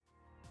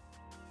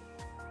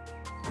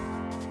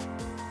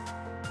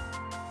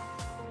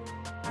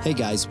Hey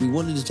guys, we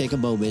wanted to take a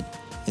moment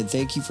and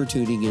thank you for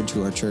tuning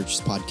into our church's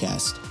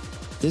podcast.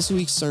 This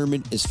week's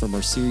sermon is from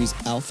our series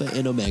Alpha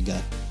and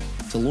Omega.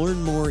 To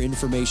learn more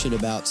information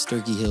about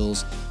Sturkey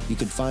Hills, you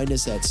can find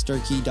us at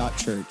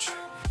sturkey.church.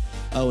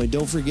 Oh, and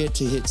don't forget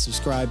to hit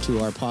subscribe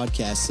to our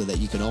podcast so that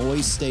you can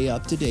always stay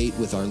up to date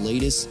with our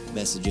latest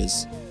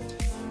messages.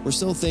 We're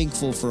so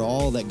thankful for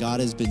all that God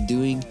has been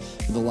doing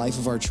in the life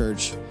of our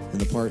church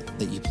and the part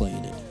that you play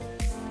in it.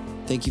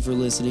 Thank you for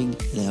listening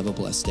and have a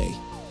blessed day.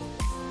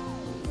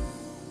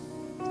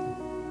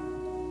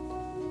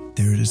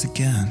 There it is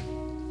again.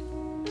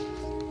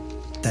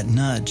 That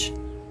nudge,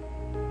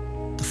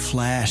 the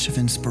flash of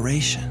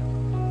inspiration,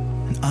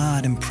 an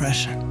odd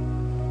impression,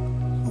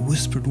 a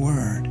whispered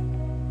word.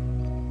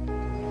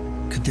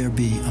 Could there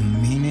be a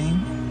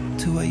meaning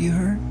to what you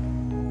heard?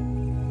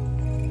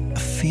 A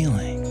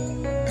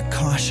feeling, a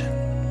caution,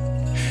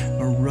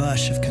 a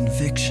rush of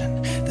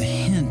conviction, the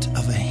hint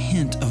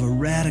of a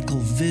radical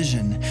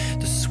vision,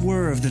 the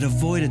swerve that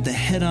avoided the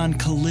head-on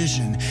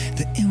collision,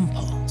 the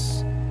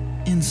impulse,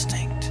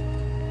 instinct,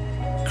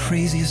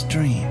 craziest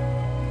dream.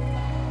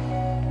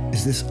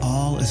 Is this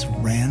all as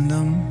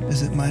random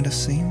as it might have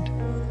seemed?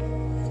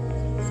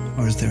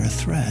 Or is there a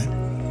thread,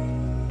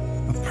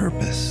 a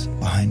purpose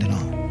behind it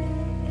all?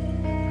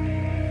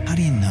 How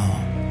do you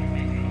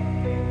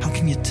know? How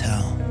can you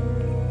tell?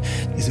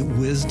 Is it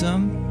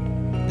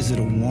wisdom? Is it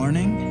a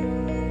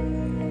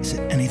warning? Is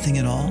it anything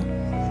at all?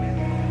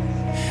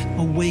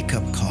 A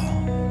wake-up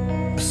call,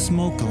 a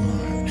smoke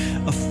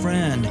alarm, a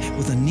friend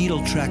with a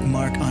needle track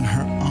mark on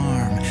her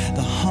arm,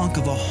 the honk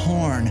of a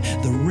horn,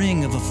 the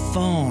ring of a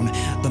phone,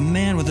 the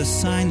man with a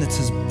sign that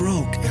says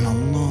broke and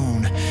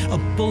alone, a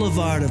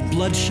boulevard of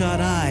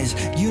bloodshot eyes.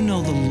 You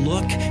know the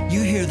look,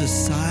 you hear the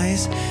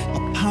sighs,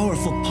 a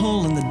powerful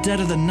pull in the dead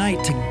of the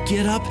night to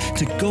get up,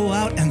 to go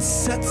out and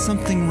set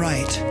something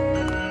right.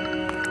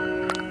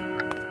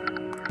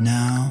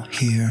 Now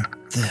hear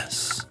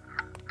this.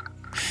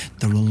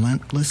 The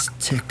relentless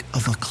tick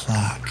of a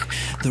clock,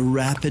 the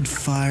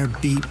rapid-fire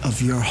beat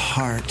of your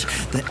heart,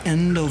 the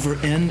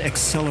end-over-end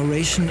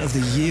acceleration of the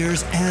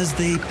years as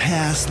they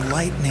pass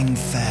lightning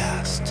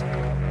fast.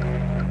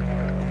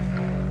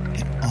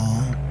 It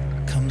all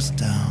comes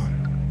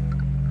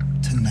down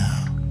to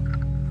now.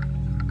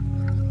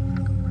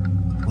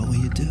 What will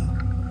you do?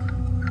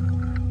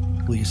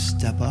 Will you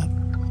step up?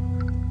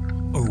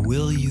 Or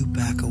will you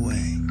back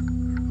away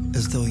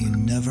as though you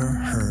never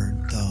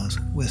heard those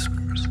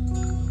whispers?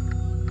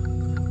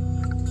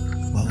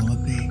 What will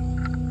it be?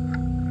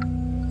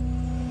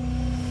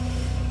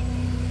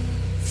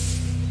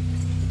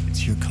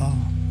 It's your call.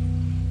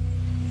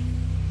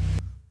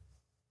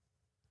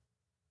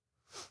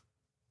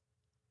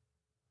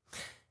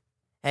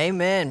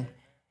 Amen.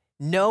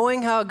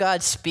 Knowing how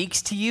God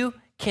speaks to you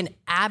can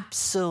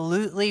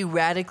absolutely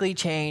radically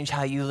change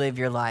how you live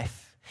your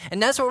life.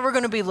 And that's what we're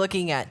going to be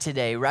looking at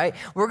today, right?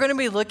 We're going to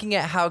be looking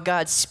at how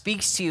God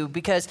speaks to you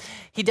because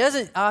he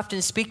doesn't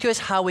often speak to us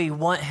how we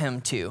want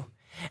him to.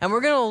 And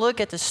we're going to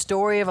look at the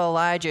story of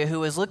Elijah,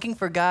 who was looking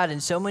for God in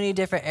so many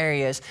different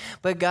areas,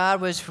 but God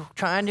was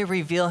trying to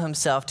reveal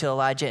himself to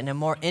Elijah in a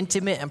more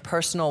intimate and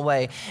personal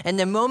way. And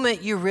the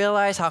moment you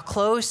realize how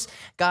close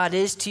God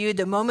is to you,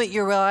 the moment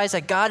you realize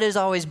that God has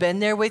always been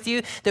there with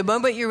you, the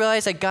moment you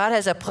realize that God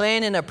has a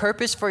plan and a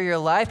purpose for your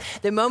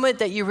life, the moment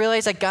that you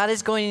realize that God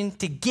is going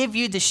to give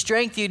you the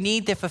strength you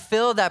need to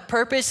fulfill that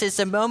purpose is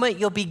the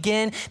moment you'll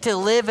begin to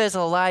live as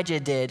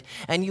Elijah did.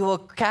 And you will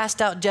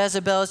cast out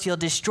Jezebels, you'll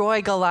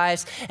destroy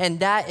Goliaths, and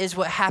that is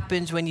what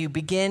happens when you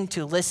begin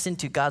to listen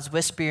to God's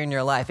whisper in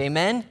your life.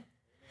 Amen?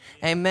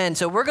 Amen.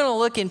 So we're going to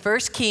look in 1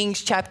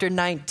 Kings chapter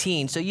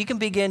 19. So you can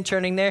begin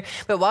turning there.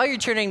 But while you're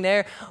turning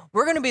there,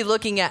 we're going to be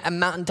looking at a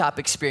mountaintop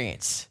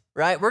experience.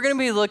 Right? We're going to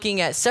be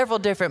looking at several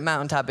different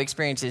mountaintop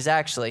experiences,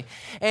 actually.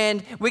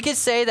 And we could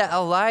say that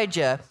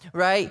Elijah,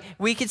 right?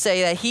 We could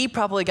say that he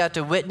probably got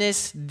to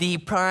witness the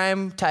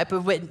prime type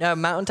of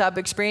mountaintop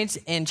experience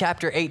in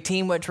chapter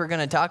 18, which we're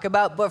going to talk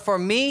about. But for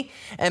me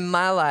and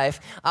my life,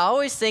 I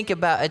always think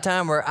about a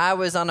time where I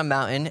was on a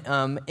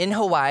mountain in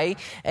Hawaii.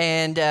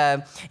 And,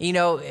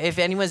 if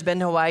anyone's been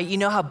to Hawaii, you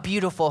know how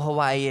beautiful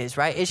Hawaii is,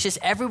 right? It's just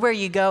everywhere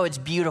you go, it's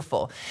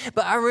beautiful.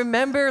 But I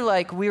remember,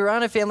 we were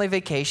on a family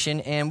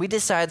vacation, and we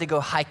decided to go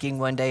hiking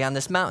one day on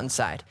this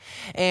mountainside.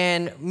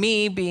 And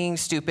me being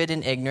stupid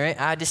and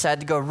ignorant, I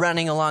decided to go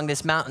running along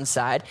this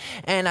mountainside,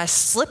 and I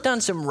slipped on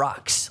some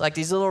rocks, like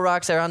these little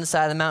rocks that are on the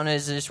side of the mountain.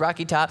 Is this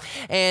rocky top.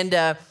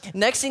 And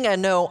next thing I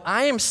know,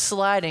 I am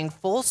sliding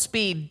full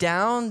speed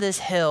down this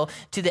hill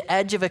to the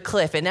edge of a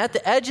cliff. And at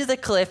the edge of the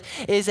cliff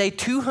is a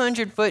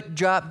 200-foot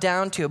drop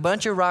down to a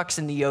bunch of rocks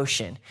in the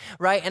ocean,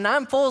 right? And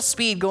I'm full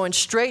speed going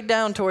straight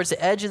down towards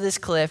the edge of this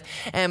cliff.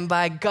 And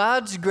by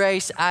God's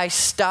grace, I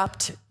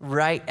stopped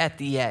right at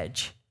the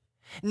edge.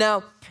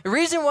 Now, the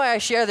reason why I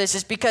share this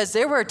is because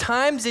there were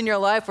times in your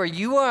life where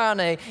you are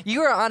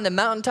on the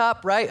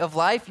mountaintop, right, of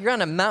life. You're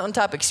on a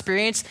mountaintop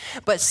experience,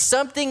 but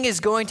something is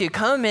going to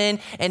come in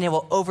and it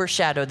will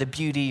overshadow the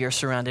beauty you're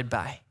surrounded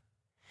by.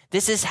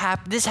 This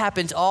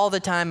happens all the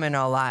time in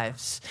our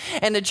lives.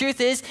 And the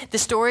truth is, the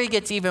story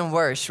gets even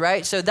worse,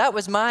 right? So that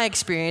was my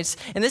experience.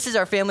 And this is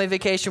our family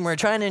vacation. We're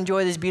trying to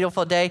enjoy this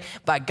beautiful day.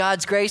 By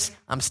God's grace,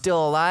 I'm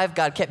still alive.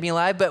 God kept me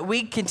alive. But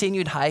we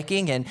continued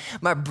hiking. And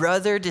my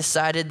brother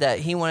decided that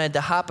he wanted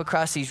to hop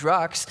across these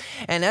rocks.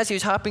 And as he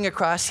was hopping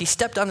across, he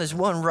stepped on this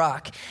one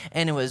rock.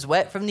 And it was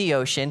wet from the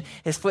ocean.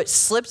 His foot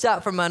slips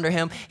out from under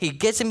him. He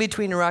gets in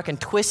between the rock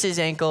and twists his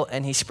ankle.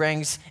 And he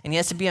springs. And he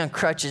has to be on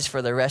crutches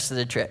for the rest of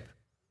the trip.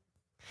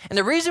 And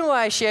the reason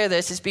why I share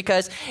this is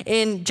because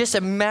in just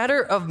a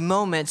matter of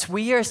moments,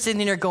 we are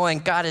sitting there going,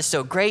 God is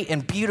so great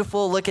and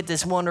beautiful. Look at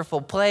this wonderful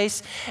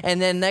place.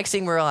 And then next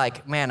thing we're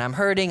like, man, I'm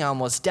hurting. I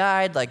almost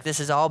died. Like this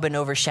has all been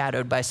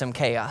overshadowed by some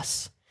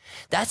chaos.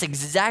 That's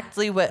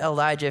exactly what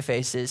Elijah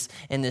faces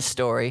in this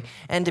story.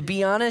 And to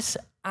be honest,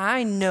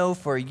 I know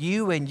for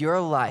you and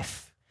your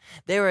life,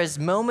 there is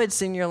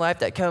moments in your life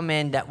that come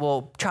in that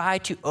will try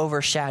to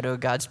overshadow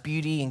God's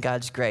beauty and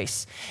God's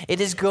grace. It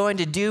is going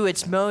to do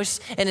its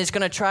most, and it's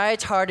going to try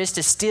its hardest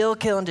to steal,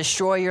 kill, and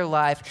destroy your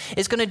life.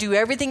 It's going to do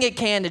everything it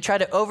can to try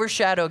to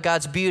overshadow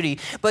God's beauty.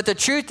 But the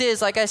truth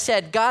is, like I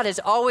said, God has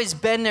always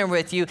been there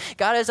with you.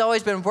 God has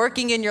always been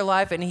working in your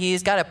life, and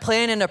He's got a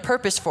plan and a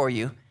purpose for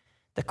you.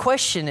 The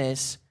question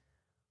is,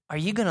 are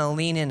you going to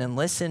lean in and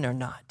listen or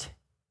not?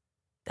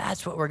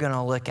 That's what we're going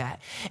to look at.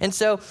 And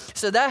so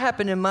that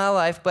happened in my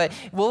life, but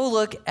we'll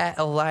look at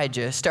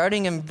Elijah,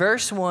 starting in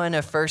verse 1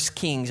 of 1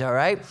 Kings, all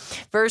right?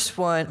 Verse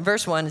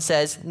 1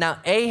 says, Now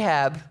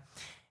Ahab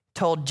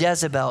told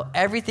Jezebel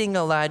everything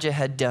Elijah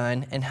had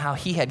done and how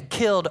he had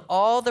killed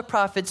all the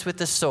prophets with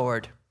the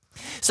sword.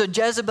 So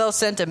Jezebel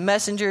sent a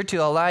messenger to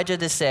Elijah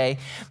to say,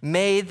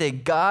 May the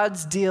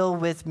gods deal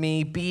with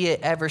me, be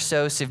it ever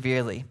so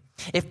severely.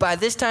 If by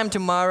this time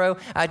tomorrow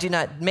I do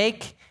not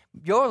make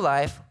your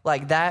life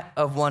like that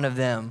of one of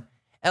them.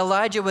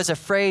 Elijah was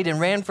afraid and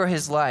ran for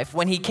his life.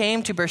 When he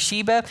came to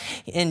Beersheba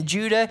in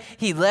Judah,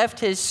 he left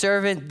his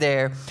servant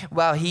there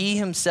while he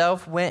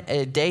himself went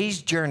a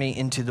day's journey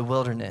into the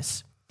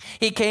wilderness.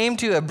 He came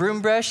to a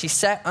broom bush, he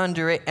sat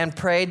under it and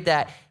prayed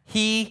that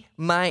he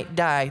might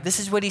die. This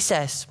is what he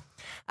says.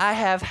 I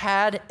have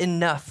had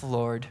enough,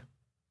 Lord.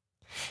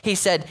 He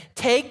said,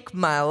 take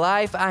my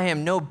life. I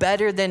am no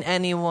better than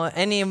any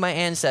of my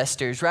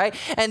ancestors, right?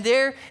 And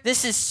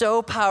this is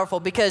so powerful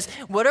because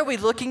what are we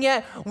looking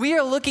at? We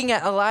are looking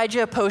at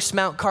Elijah post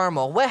Mount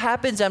Carmel. What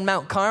happens on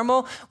Mount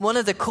Carmel?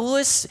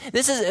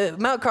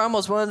 Mount Carmel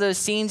is one of those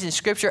scenes in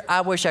scripture I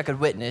wish I could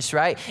witness,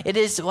 right? It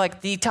is like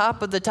the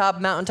top of the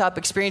top mountaintop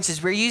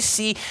experiences where you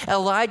see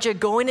Elijah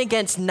going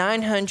against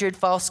 900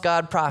 false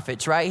God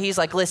prophets, right? He's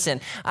like,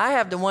 listen, I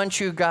have the one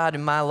true God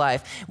in my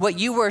life. What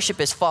you worship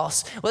is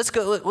false.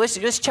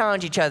 Let's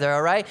challenge each other,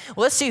 all right?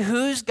 Let's see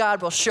whose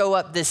God will show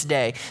up this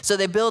day. So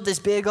they build this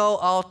big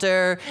old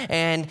altar,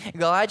 and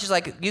Elijah's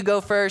like, you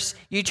go first.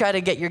 You try to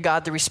get your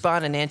God to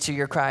respond and answer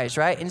your cries,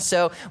 right? And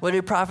so what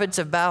do prophets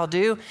of Baal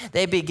do?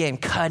 They begin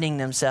cutting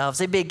themselves.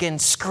 They begin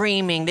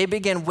screaming. They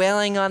begin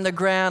wailing on the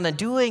ground and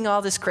doing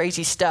all this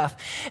crazy stuff.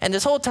 And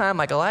this whole time,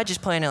 like Elijah's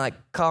playing it like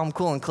calm,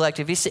 cool, and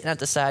collective. He's sitting at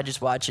the side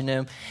just watching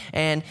him.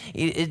 And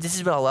this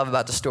is what I love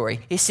about the story.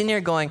 He's sitting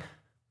there going,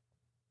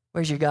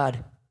 where's your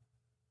God?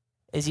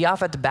 Is he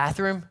off at the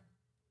bathroom?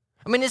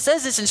 I mean, it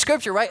says this in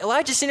scripture, right?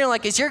 Elijah's sitting there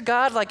like, is your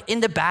God like in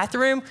the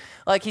bathroom?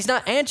 Like he's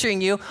not answering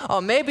you. Oh,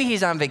 maybe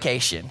he's on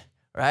vacation,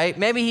 right?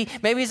 Maybe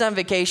he's on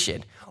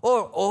vacation.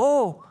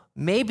 Or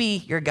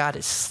maybe your God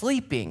is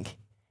sleeping.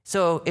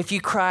 So if you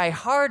cry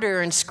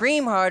harder and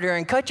scream harder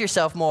and cut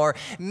yourself more,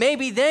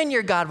 maybe then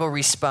your God will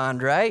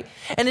respond, right?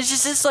 And it's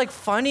just this like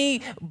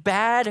funny,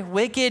 bad,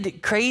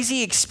 wicked,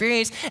 crazy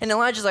experience. And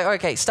Elijah's like,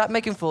 okay, stop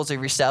making fools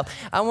of yourself.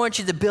 I want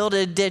you to build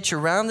a ditch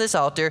around this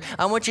altar.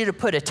 I want you to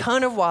put a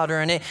ton of water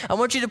in it. I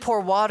want you to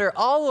pour water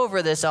all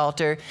over this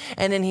altar.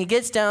 And then he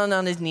gets down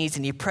on his knees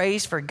and he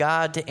prays for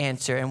God to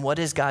answer. And what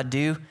does God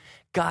do?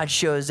 God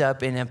shows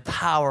up in a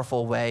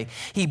powerful way.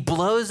 He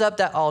blows up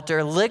that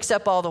altar, licks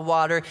up all the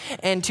water,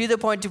 and to the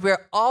point to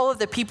where all of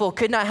the people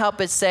could not help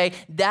but say,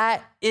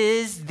 that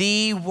is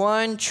the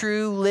one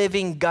true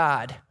living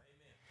God. Amen.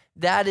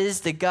 That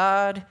is the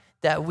God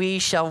that we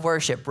shall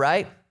worship,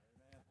 right?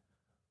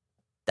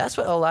 That's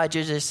what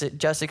Elijah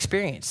just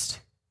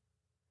experienced.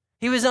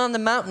 He was on the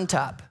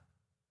mountaintop.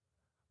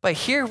 But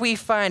here we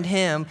find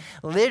him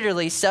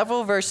literally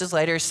several verses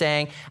later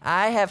saying,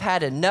 I have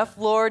had enough,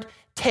 Lord.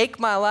 Take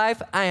my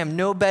life. I am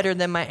no better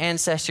than my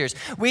ancestors.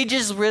 We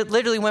just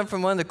literally went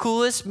from one of the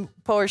coolest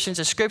portions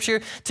of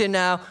scripture to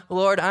now,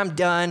 Lord, I'm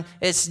done.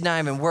 It's not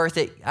even worth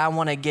it. I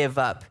want to give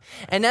up.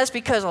 And that's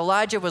because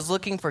Elijah was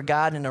looking for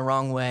God in the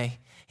wrong way.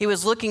 He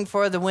was looking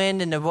for the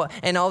wind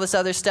and all this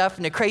other stuff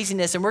and the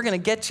craziness, and we're going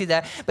to get to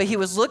that. But he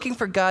was looking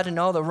for God in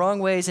all the wrong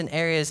ways and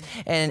areas.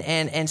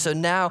 And so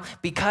now,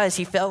 because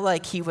he felt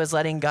like he was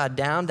letting God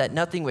down, that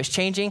nothing was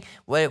changing,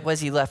 what was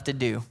he left to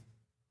do?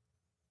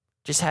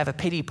 Just have a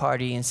pity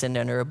party and sit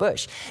under a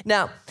bush.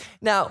 Now,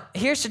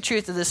 here's the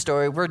truth of the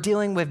story. We're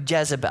dealing with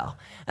Jezebel.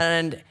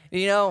 And,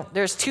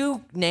 there's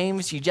two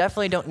names you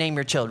definitely don't name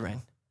your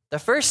children. The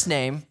first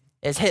name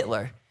is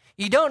Hitler.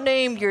 You don't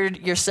name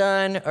your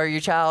son or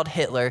your child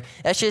Hitler.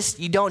 That's just,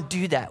 you don't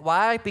do that.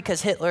 Why?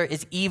 Because Hitler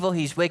is evil,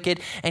 he's wicked,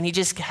 and he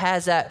just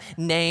has that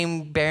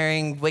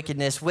name-bearing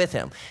wickedness with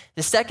him.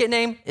 The second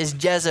name is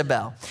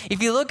Jezebel.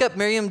 If you look up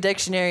Merriam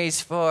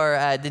dictionaries for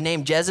the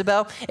name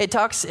Jezebel, it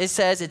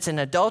says it's an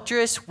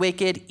adulterous,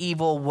 wicked,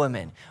 evil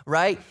woman,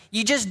 right?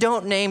 You just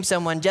don't name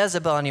someone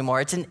Jezebel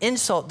anymore. It's an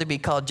insult to be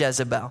called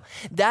Jezebel.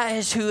 That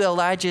is who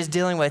Elijah is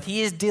dealing with.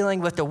 He is dealing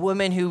with a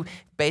woman who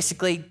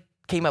basically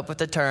came up with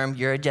the term,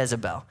 you're a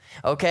Jezebel,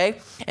 okay?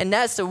 And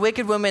that's the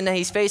wicked woman that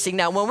he's facing.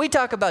 Now, when we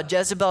talk about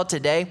Jezebel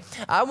today,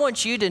 I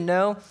want you to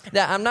know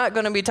that I'm not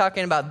going to be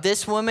talking about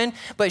this woman,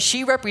 but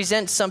she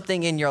represents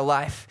something in your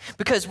life.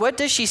 Because what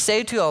does she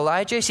say to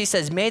Elijah? She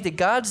says, may the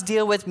gods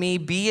deal with me,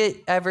 be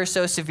it ever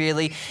so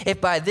severely,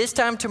 if by this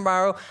time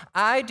tomorrow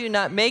I do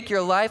not make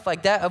your life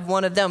like that of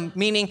one of them.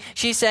 Meaning,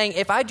 she's saying,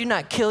 if I do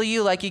not kill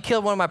you like you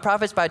killed one of my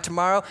prophets by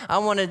tomorrow, I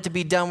want it to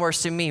be done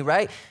worse to me,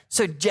 right?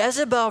 So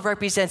Jezebel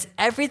represents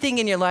everything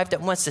in your life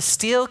that wants to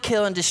steal,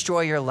 kill, and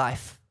destroy your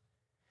life.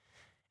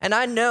 And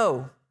I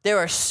know there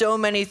are so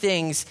many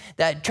things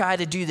that try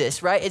to do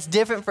this, right? It's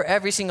different for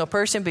every single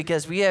person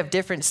because we have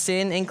different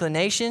sin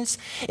inclinations.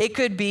 It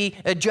could be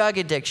a drug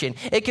addiction.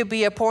 It could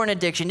be a porn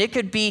addiction. It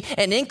could be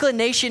an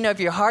inclination of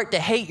your heart to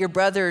hate your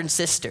brother and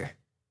sister.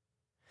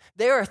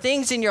 There are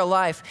things in your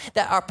life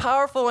that are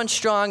powerful and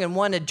strong and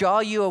want to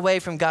draw you away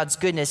from God's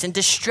goodness and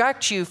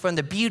distract you from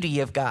the beauty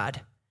of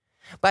God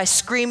by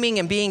screaming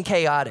and being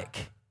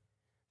chaotic.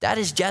 That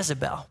is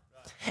Jezebel.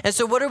 And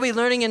so what are we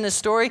learning in this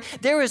story?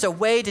 There is a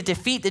way to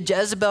defeat the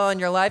Jezebel in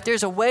your life.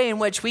 There's a way in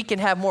which we can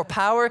have more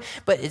power,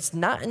 but it's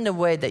not in the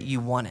way that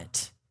you want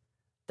it.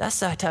 That's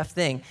the tough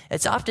thing.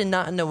 It's often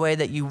not in the way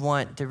that you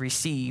want to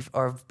receive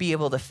or be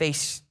able to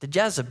face the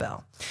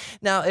Jezebel.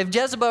 Now, if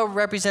Jezebel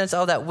represents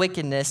all that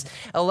wickedness,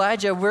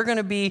 Elijah, we're going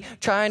to be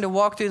trying to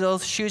walk through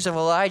those shoes of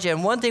Elijah.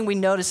 And one thing we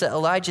notice that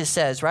Elijah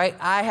says, right?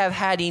 I have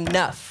had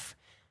enough.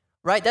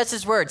 Right? That's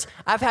his words.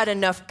 I've had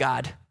enough,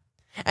 God.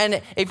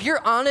 And if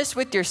you're honest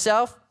with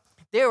yourself,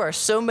 there are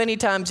so many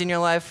times in your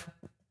life,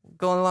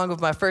 going along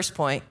with my first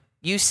point,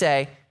 you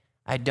say,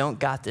 I don't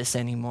got this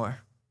anymore.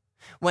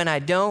 When I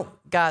don't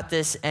got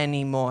this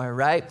anymore,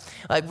 right?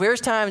 Like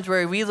there's times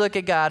where we look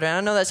at God, and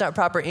I know that's not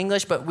proper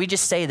English, but we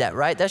just say that,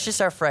 right? That's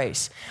just our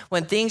phrase.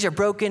 When things are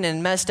broken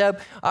and messed up,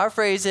 our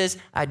phrase is,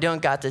 I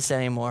don't got this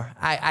anymore.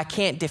 I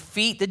can't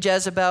defeat the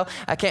Jezebel.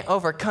 I can't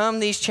overcome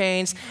these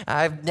chains.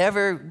 I've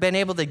never been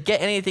able to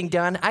get anything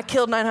done. I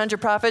killed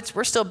 900 prophets.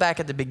 We're still back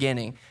at the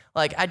beginning.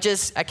 Like, I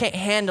can't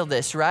handle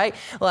this, right?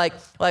 Like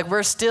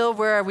we're still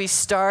where we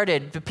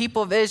started. The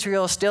people of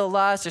Israel are still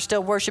lost. They're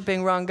still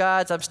worshiping wrong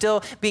gods. I'm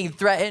still being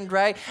threatened,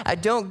 right? I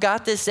don't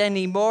got this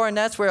anymore, and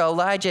that's where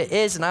Elijah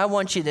is, and I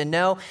want you to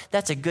know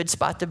that's a good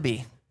spot to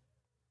be.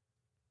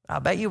 I'll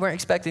bet you weren't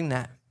expecting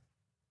that.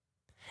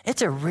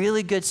 It's a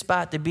really good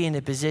spot to be in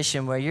a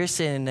position where you're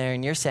sitting there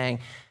and you're saying,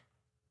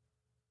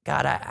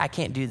 God, I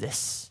can't do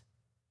this.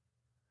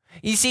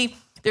 You see,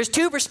 there's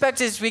two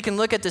perspectives we can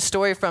look at the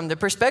story from. The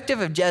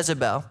perspective of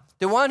Jezebel,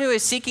 the one who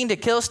is seeking to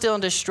kill, steal,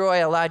 and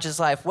destroy Elijah's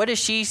life. What is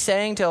she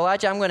saying to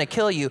Elijah? I'm going to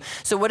kill you.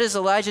 So what is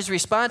Elijah's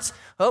response?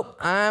 Oh,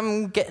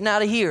 I'm getting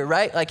out of here,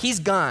 right? Like he's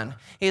gone.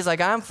 He's like,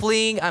 I'm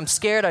fleeing. I'm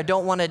scared. I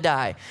don't want to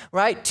die,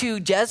 right? To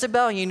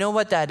Jezebel, you know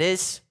what that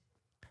is?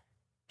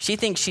 She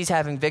thinks she's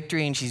having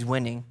victory and she's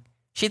winning.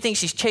 She thinks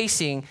she's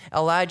chasing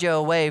Elijah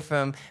away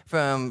from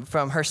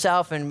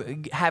herself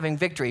and having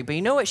victory. But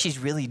you know what she's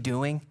really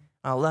doing?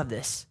 I love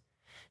this.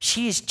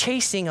 She is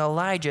chasing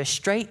Elijah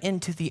straight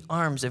into the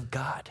arms of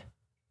God.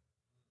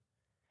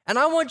 And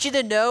I want you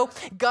to know,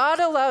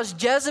 God allows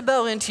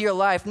Jezebel into your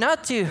life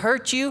not to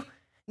hurt you,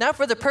 not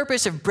for the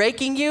purpose of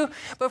breaking you,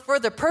 but for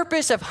the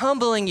purpose of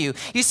humbling you.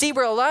 You see,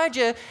 where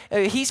Elijah,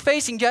 he's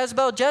facing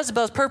Jezebel,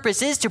 Jezebel's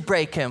purpose is to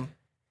break him.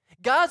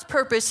 God's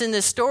purpose in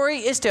this story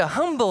is to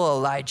humble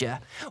Elijah.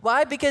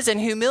 Why? Because in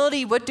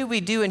humility, what do we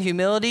do in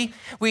humility?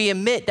 We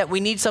admit that we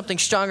need something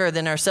stronger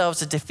than ourselves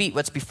to defeat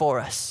what's before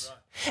us.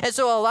 And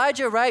so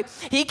Elijah, right,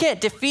 he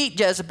can't defeat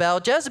Jezebel.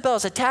 Jezebel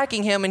is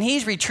attacking him and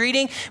he's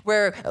retreating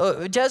where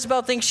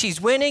Jezebel thinks she's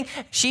winning.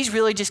 She's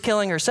really just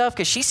killing herself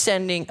because she's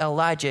sending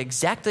Elijah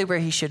exactly where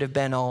he should have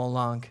been all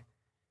along.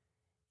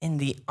 In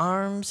the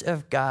arms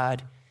of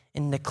God,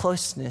 in the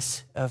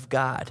closeness of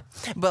God.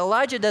 But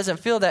Elijah doesn't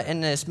feel that in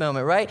this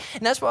moment, right?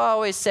 And that's what I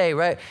always say,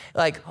 right?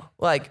 Like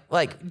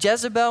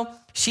Jezebel,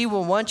 she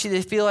will want you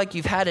to feel like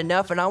you've had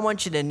enough. And I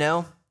want you to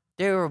know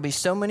there will be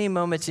so many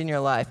moments in your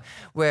life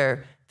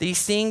where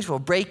these things will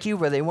break you,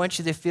 where they want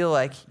you to feel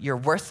like you're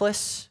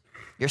worthless,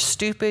 you're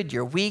stupid,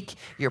 you're weak,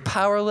 you're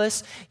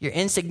powerless, you're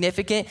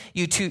insignificant,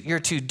 you're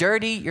too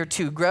dirty, you're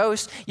too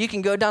gross. You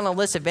can go down a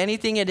list of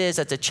anything it is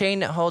that's a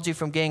chain that holds you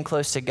from getting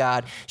close to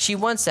God. She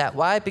wants that.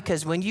 Why?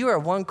 Because when you are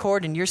one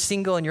cord and you're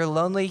single and you're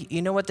lonely,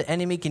 you know what the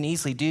enemy can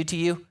easily do to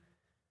you?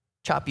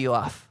 Chop you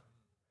off.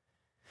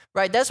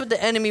 Right? That's what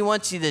the enemy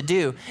wants you to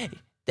do.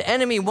 The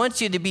enemy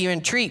wants you to be in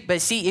retreat.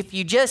 But see, if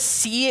you just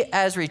see it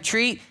as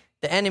retreat,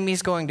 the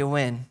enemy's going to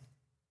win.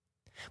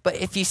 But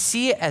if you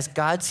see it as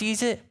God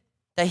sees it,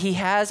 that he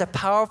has a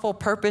powerful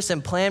purpose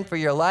and plan for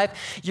your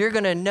life, you're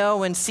going to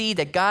know and see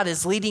that God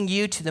is leading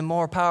you to the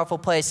more powerful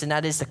place, and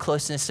that is the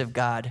closeness of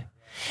God.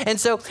 And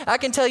so I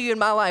can tell you in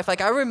my life,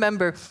 I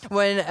remember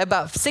when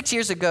about 6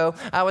 years ago,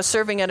 I was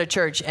serving at a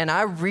church, and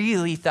I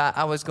really thought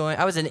I was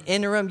an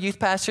interim youth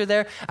pastor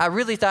there. I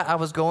really thought I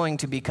was going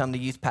to become the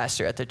youth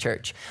pastor at the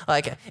church.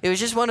 It was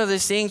just one of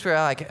those things where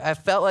I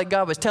felt like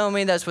God was telling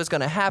me that's what's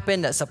going to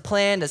happen. That's a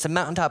plan. That's a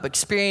mountaintop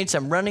experience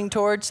I'm running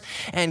towards.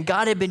 And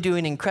God had been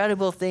doing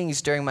incredible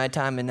things during my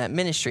time in that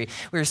ministry.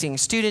 We were seeing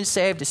students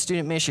saved. The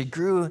student ministry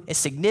grew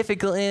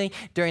significantly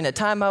during the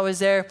time I was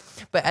there.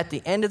 But at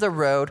the end of the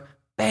road,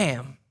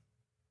 bam,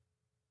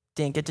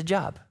 didn't get the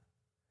job.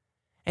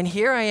 And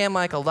here I am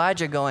like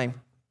Elijah going,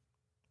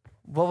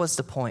 what was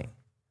the point?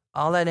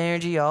 All that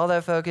energy, all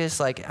that focus,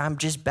 I'm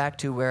just back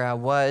to where I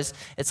was.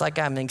 It's like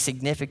I'm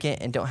insignificant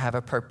and don't have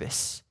a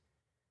purpose.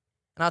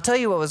 And I'll tell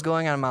you what was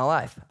going on in my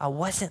life. I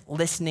wasn't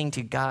listening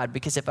to God,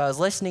 because if I was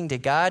listening to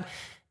God,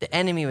 the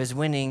enemy was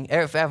winning.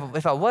 Or if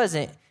I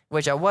wasn't,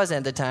 which I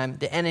wasn't at the time,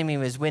 the enemy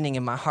was winning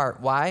in my heart.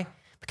 Why?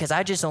 Because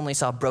I just only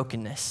saw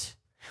brokenness.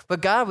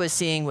 What God was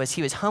seeing was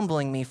he was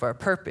humbling me for a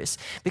purpose,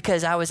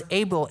 because I was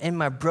able in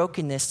my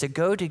brokenness to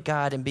go to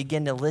God and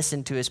begin to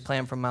listen to his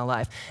plan for my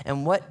life.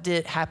 And what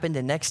did happen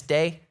the next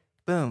day?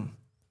 Boom.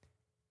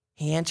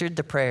 He answered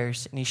the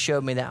prayers, and he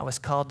showed me that I was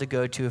called to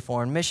go to a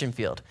foreign mission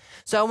field.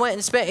 So I went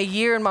and spent a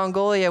year in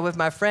Mongolia with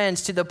my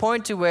friends, to the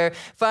point to where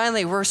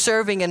finally we're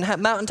serving in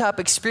mountaintop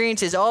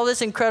experiences. All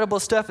this incredible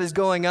stuff is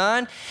going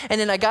on. And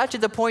then I got to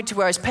the point to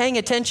where I was paying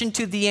attention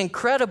to the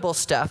incredible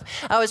stuff.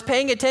 I was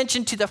paying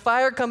attention to the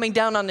fire coming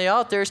down on the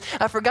altars.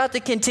 I forgot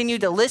to continue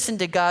to listen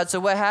to God. So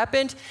what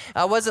happened?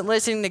 I wasn't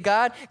listening to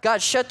God.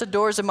 God shut the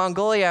doors of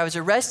Mongolia. I was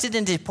arrested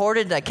and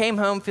deported, and I came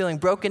home feeling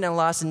broken and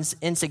lost and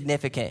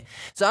insignificant.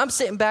 So I'm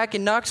sitting back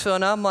in Knoxville,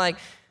 and I'm like,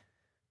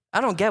 I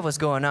don't get what's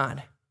going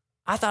on.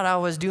 I thought I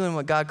was doing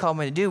what God called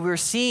me to do. We were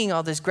seeing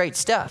all this great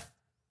stuff.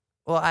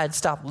 Well, I had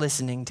stopped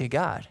listening to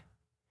God.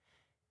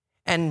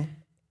 And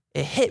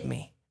it hit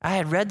me. I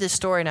had read this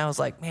story, and I was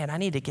like, man, I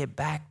need to get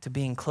back to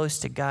being close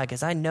to God,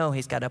 because I know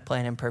he's got a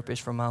plan and purpose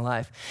for my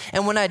life.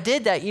 And when I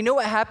did that, you know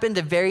what happened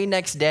the very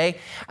next day?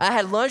 I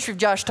had lunch with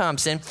Josh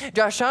Thompson.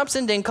 Josh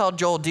Thompson then called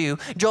Joel Dew.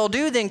 Joel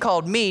Dew then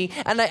called me,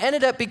 and I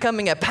ended up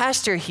becoming a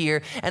pastor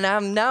here, and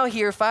I'm now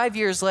here 5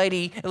 years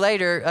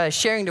later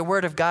sharing the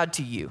word of God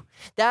to you.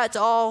 That's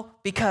all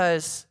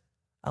because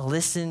I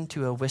listened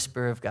to a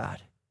whisper of God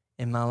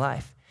in my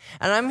life.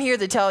 And I'm here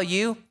to tell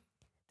you,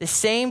 the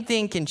same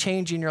thing can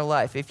change in your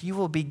life if you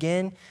will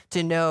begin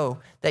to know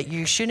that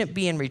you shouldn't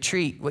be in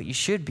retreat. What you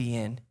should be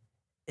in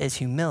is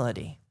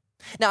humility.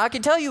 Now, I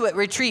can tell you what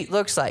retreat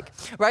looks like,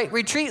 right?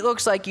 Retreat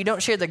looks like you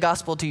don't share the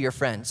gospel to your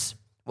friends.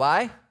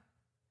 Why?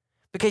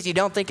 Because you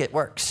don't think it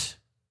works.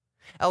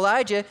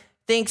 Elijah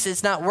thinks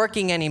it's not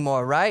working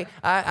anymore, right?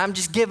 I'm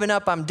just giving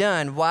up. I'm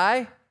done.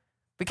 Why?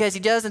 Because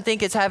he doesn't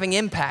think it's having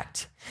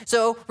impact.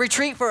 So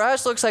retreat for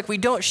us looks like we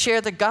don't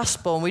share the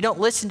gospel, and we don't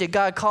listen to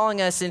God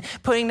calling us and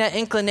putting that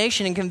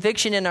inclination and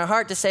conviction in our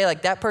heart to say,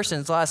 that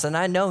person's lost, and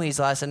I know he's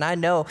lost, and I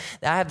know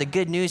that I have the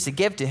good news to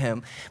give to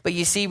him. But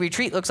you see,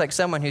 retreat looks like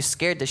someone who's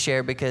scared to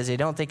share because they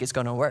don't think it's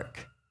going to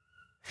work.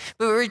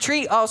 But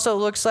retreat also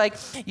looks like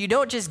you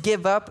don't just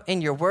give up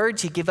in your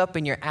words, you give up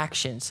in your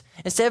actions.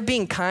 Instead of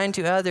being kind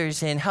to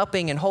others and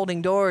helping and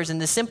holding doors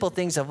and the simple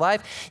things of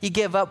life, you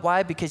give up.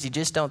 Why? Because you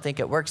just don't think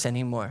it works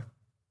anymore.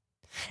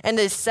 And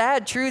the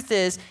sad truth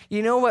is,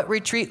 you know what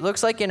retreat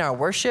looks like in our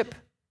worship?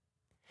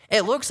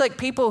 It looks like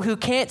people who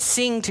can't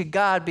sing to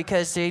God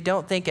because they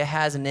don't think it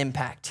has an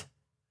impact.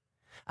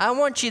 I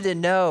want you to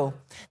know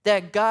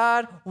that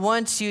God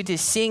wants you to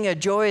sing a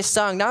joyous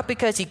song, not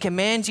because he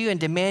commands you and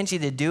demands you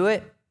to do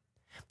it,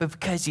 but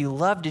because you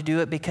love to do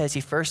it because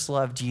he first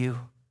loved you.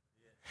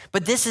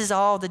 But this is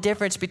all the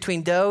difference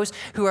between those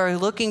who are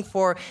looking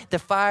for the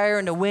fire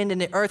and the wind and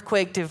the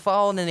earthquake to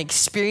fall in an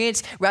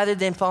experience rather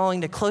than following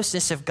the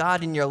closeness of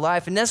God in your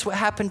life. And that's what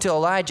happened to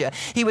Elijah.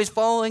 He was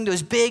following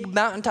those big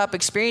mountaintop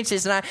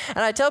experiences. And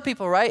I tell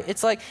people, right,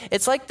 it's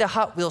like the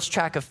Hot Wheels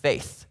track of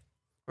faith,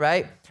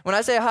 right? When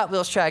I say a Hot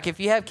Wheels track, if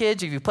you have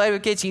kids, if you play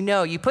with kids,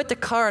 you put the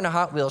car in a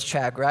Hot Wheels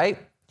track, right?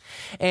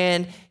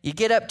 And you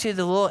get up to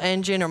the little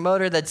engine or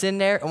motor that's in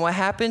there, and what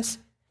happens?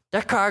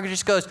 That car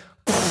just goes,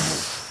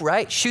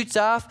 right? Shoots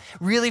off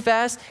really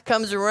fast,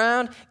 comes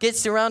around,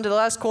 gets around to the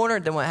last corner,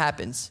 then what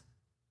happens?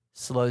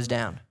 Slows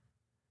down.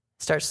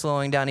 Starts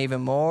slowing down even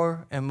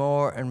more and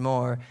more and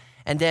more.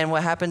 And then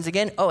what happens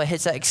again? Oh, it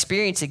hits that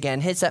experience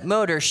again, hits that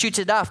motor, shoots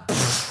it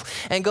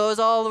off, and goes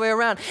all the way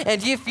around.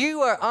 And if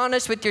you are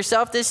honest with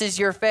yourself, this is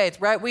your faith,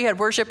 right? We had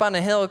worship on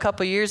a hill a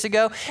couple years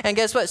ago, and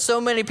guess what?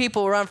 So many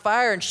people were on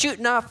fire and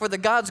shooting off for the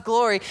God's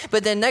glory,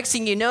 but then next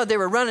thing you know, they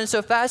were running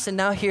so fast, and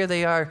now here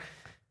they are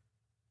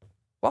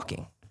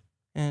walking.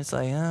 And it's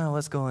like,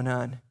 what's going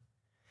on?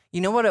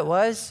 You know what it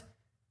was?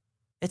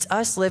 It's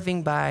us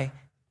living by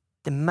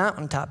the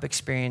mountaintop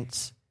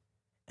experience,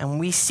 and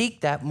we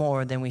seek that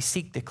more than we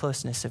seek the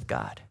closeness of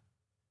God.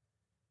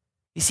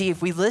 You see,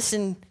 if we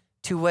listen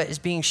to what is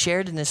being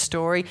shared in this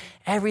story,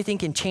 everything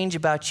can change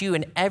about you,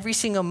 and every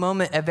single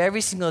moment of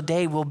every single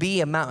day will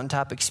be a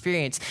mountaintop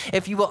experience.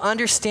 If you will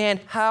understand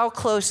how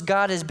close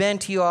God has been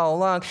to you all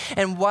along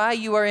and why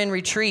you are in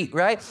retreat,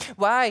 right?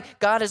 Why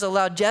God has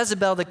allowed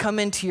Jezebel to come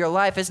into your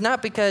life. It's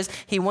not because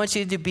he wants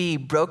you to be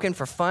broken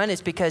for fun.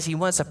 It's because he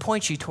wants to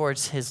point you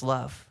towards his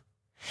love.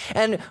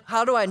 And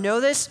how do I know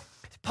this?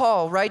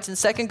 Paul writes in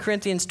 2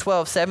 Corinthians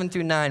 12,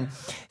 7-9,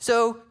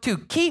 so to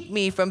keep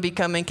me from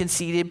becoming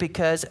conceited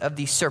because of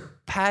the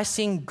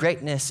surpassing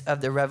greatness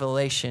of the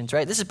revelations,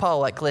 right? This is Paul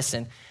like,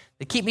 listen,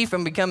 to keep me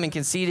from becoming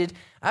conceited,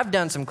 I've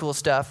done some cool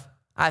stuff.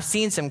 I've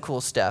seen some cool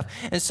stuff.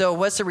 And so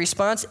what's the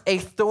response? A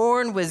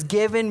thorn was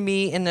given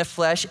me in the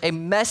flesh, a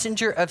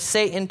messenger of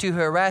Satan to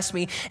harass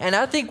me. And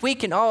I think we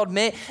can all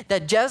admit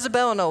that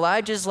Jezebel in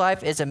Elijah's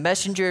life is a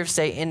messenger of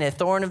Satan, a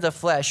thorn of the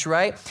flesh,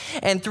 right?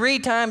 And 3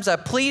 times I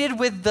pleaded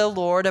with the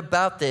Lord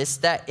about this,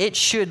 that it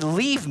should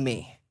leave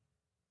me.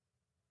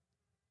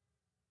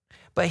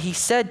 But he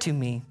said to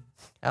me,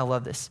 I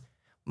love this,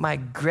 my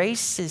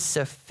grace is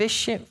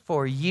sufficient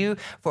for you,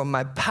 for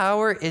my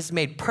power is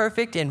made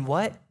perfect in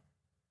what?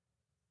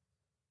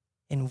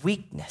 In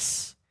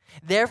weakness.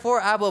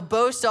 Therefore, I will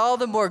boast all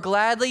the more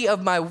gladly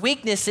of my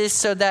weaknesses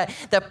so that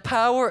the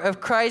power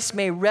of Christ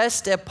may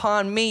rest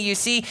upon me. You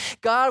see,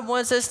 God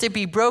wants us to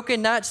be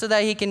broken, not so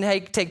that he can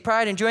take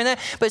pride in doing that,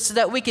 but so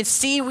that we can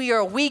see we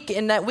are weak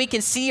and that we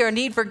can see our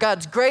need for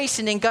God's grace.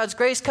 And in God's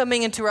grace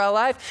coming into our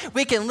life,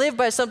 we can live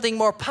by something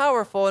more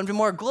powerful and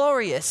more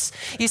glorious.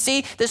 You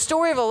see, the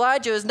story of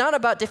Elijah is not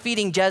about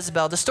defeating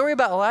Jezebel. The story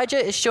about Elijah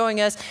is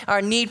showing us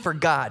our need for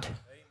God.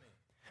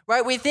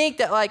 Right? We think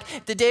that like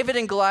the David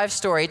and Goliath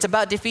story, it's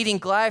about defeating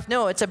Goliath.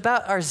 No, it's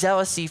about our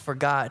zealousy for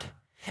God.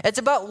 It's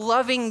about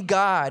loving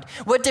God.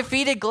 What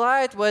defeated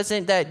Goliath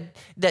wasn't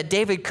that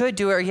David could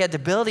do or he had the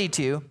ability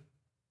to.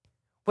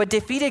 What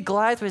defeated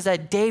Goliath was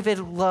that David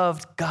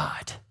loved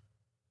God.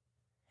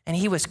 And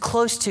he was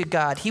close to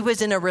God. He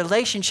was in a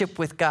relationship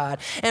with God.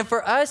 And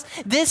for us,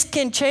 this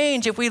can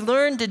change if we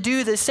learn to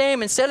do the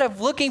same. Instead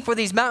of looking for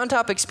these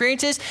mountaintop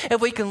experiences,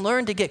 if we can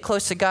learn to get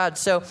close to God.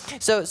 So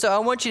I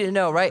want you to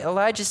know, right?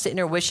 Elijah's sitting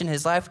there wishing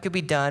his life could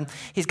be done.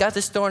 He's got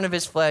this thorn of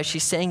his flesh.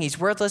 He's saying he's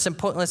worthless and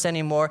pointless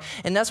anymore.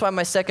 And that's why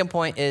my second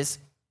point is,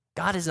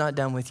 God is not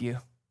done with you.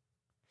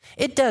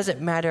 It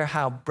doesn't matter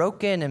how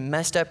broken and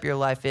messed up your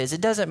life is.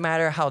 It doesn't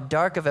matter how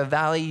dark of a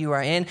valley you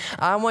are in.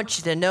 I want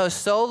you to know,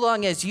 so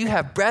long as you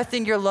have breath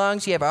in your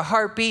lungs, you have a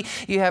heartbeat,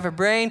 you have a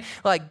brain,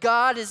 like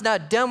God is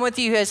not done with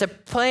you. He has a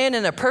plan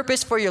and a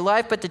purpose for your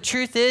life. But the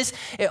truth is,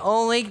 it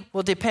only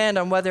will depend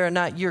on whether or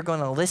not you're going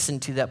to listen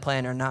to that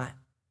plan or not.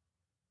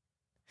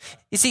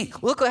 You see,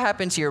 look what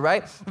happens here,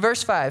 right?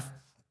 Verse 5.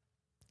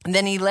 And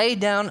then he lay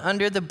down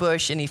under the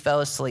bush and he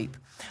fell asleep.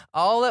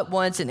 All at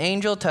once an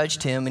angel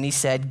touched him and he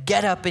said,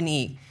 "Get up and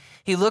eat."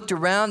 He looked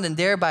around and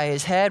there by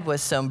his head was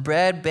some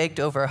bread baked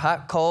over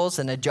hot coals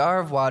and a jar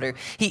of water.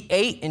 He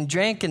ate and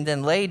drank and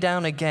then lay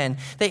down again.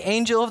 The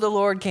angel of the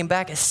Lord came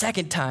back a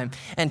second time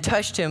and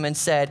touched him and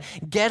said,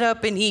 "Get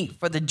up and eat,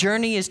 for the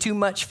journey is too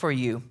much for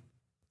you."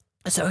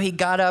 So he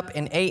got up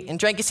and ate and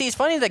drank. You see, it's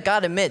funny that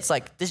God admits,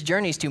 like, this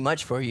journey is too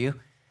much for you.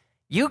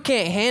 You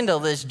can't handle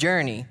this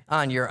journey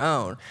on your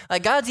own.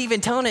 Like, God's even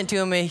telling it to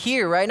him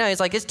here right now. He's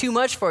like, it's too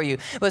much for you.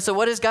 But so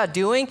what is God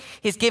doing?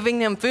 He's giving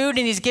them food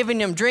and he's giving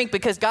them drink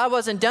because God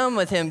wasn't done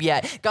with him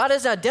yet. God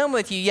is not done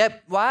with you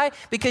yet. Why?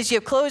 Because you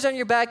have clothes on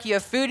your back, you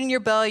have food in your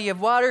belly, you have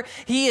water.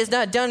 He is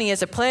not done. He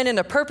has a plan and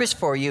a purpose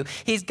for you.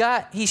 He's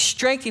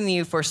strengthening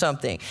you for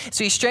something.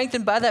 So he's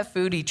strengthened by that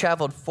food. He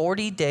traveled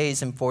 40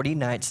 days and 40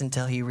 nights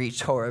until he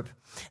reached Horeb,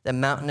 the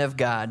mountain of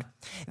God.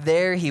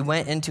 There he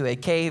went into a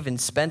cave and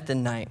spent the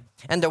night.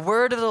 And the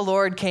word of the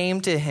Lord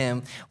came to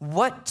him,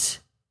 "What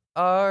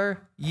are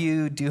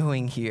you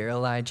doing here,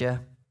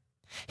 Elijah?"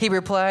 He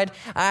replied,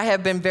 "I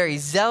have been very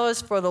zealous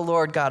for the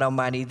Lord God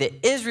Almighty. The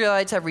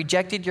Israelites have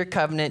rejected your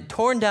covenant,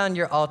 torn down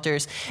your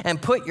altars,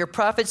 and put your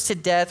prophets to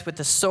death with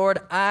the sword.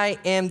 I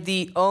am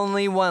the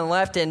only one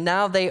left, and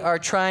now they are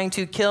trying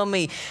to kill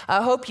me."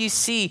 I hope you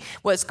see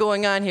what's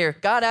going on here.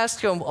 God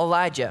asked him,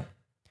 Elijah,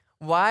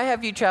 why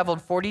have you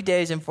traveled 40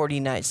 days and 40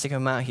 nights to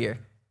come out here?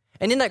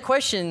 And in that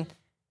question,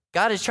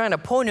 God is trying to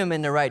point him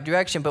in the right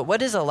direction. But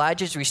what is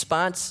Elijah's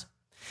response?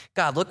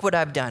 God, look what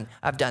I've done.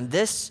 I've done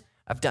this.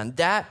 I've done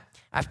that.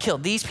 I've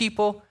killed these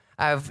people.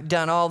 I've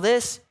done all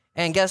this.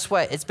 And guess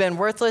what? It's been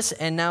worthless,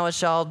 and now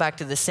it's all back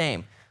to the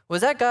same.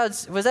 Was that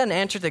an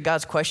answer to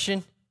God's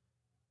question?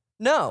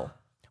 No.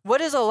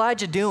 What is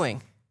Elijah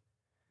doing?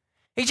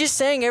 He's just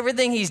saying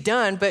everything he's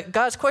done, but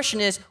God's question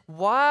is,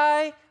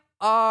 why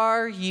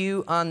are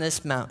you on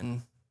this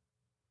mountain?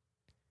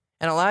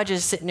 And Elijah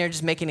is sitting there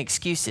just making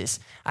excuses.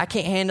 I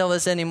can't handle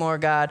this anymore,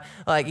 God.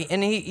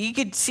 And he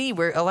could see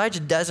where Elijah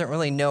doesn't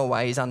really know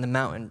why he's on the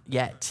mountain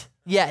yet.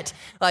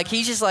 Like,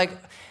 he's just like,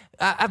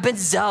 I've been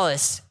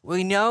zealous,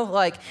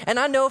 and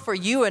I know for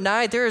you and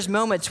I, there's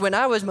moments when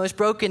I was most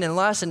broken and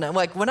lost, and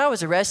like when I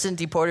was arrested and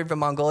deported from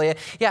Mongolia,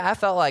 I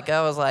felt like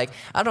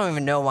I don't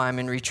even know why I'm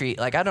in retreat.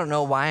 Like, I don't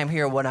know why I'm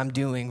here, what I'm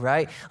doing,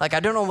 right? Like,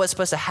 I don't know what's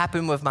supposed to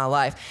happen with my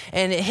life.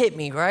 And it hit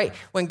me, right?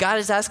 When God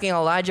is asking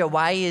Elijah,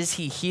 why is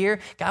he here?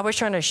 God was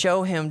trying to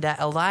show him that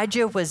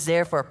Elijah was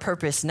there for a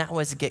purpose, and that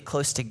was to get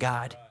close to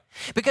God.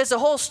 Because the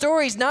whole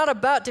story is not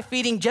about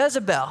defeating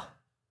Jezebel.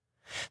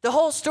 The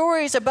whole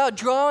story is about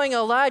drawing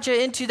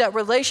Elijah into that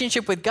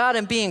relationship with God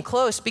and being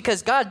close,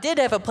 because God did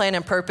have a plan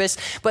and purpose,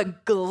 but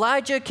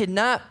Elijah could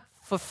not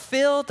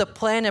fulfill the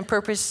plan and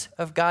purpose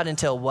of God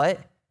until what?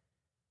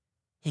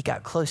 He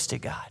got close to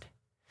God.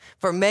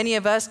 For many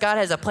of us, God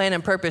has a plan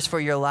and purpose for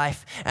your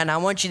life, and I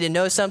want you to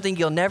know something.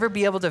 You'll never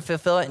be able to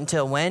fulfill it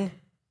until when?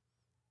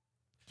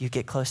 You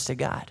get close to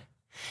God.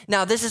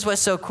 Now, this is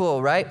what's so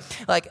cool, right?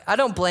 Like, I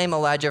don't blame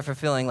Elijah for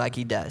feeling like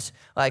he does.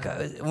 Like,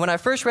 when I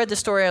first read the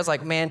story, I was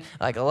like, man,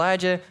 like,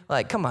 Elijah,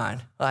 like, come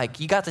on. Like,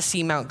 you got to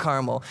see Mount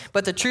Carmel.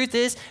 But the truth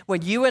is,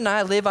 when you and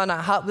I live on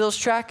a Hot Wheels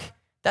track,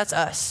 that's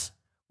us.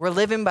 We're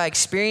living by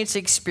experience,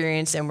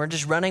 and we're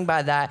just running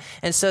by that.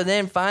 And so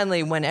then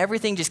finally, when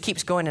everything just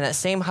keeps going in that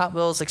same Hot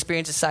Wheels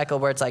experience cycle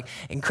where it's like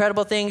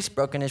incredible things,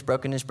 brokenness,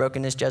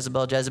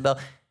 Jezebel,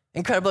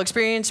 incredible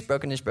experience,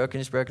 brokenness,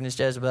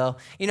 Jezebel.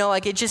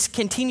 Like, it just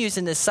continues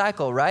in this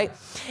cycle, right?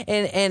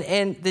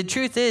 And the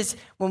truth is,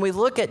 when we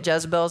look at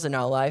Jezebels in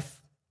our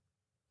life,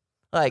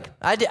 like,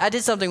 I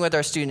did something with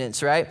our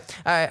students, right?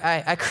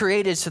 I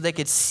created so they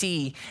could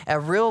see a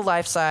real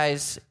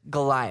life-size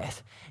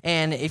Goliath.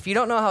 And if you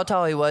don't know how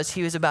tall he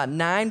was about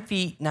 9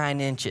 feet,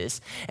 9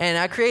 inches. And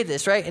I created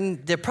this, right?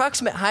 And the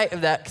approximate height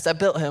of that, because I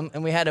built him,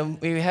 and we have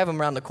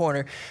him around the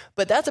corner,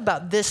 but that's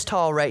about this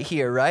tall right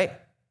here, right?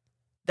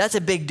 That's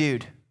a big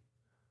dude,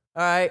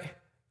 all right?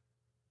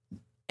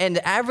 And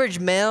the average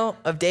male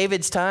of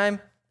David's time,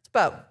 it's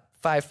about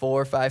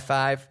 5'4",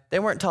 5'5". They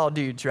weren't tall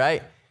dudes,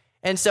 right?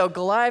 And so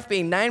Goliath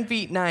being 9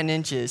 feet, 9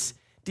 inches,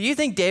 do you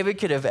think David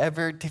could have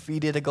ever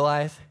defeated a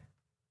Goliath?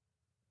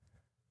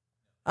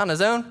 On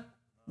his own?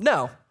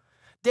 No.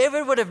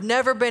 David would have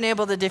never been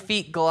able to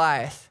defeat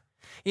Goliath.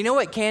 You know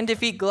what can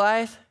defeat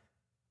Goliath?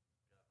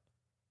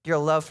 Your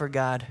love for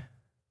God.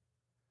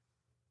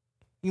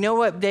 You know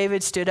what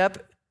David stood up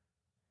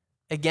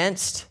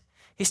against?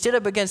 He stood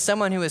up against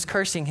someone who was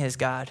cursing his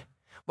God.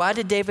 Why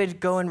did David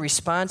go in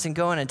response and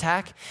go and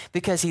attack?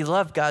 Because he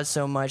loved God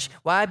so much.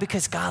 Why?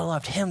 Because God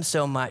loved him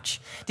so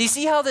much. Do you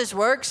see how this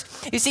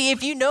works? You see,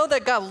 if you know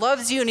that God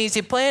loves you and he's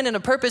a plan and a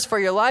purpose for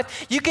your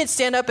life, you can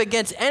stand up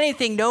against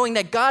anything knowing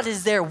that God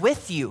is there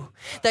with you,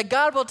 that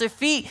God will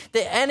defeat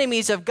the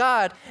enemies of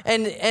God.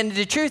 And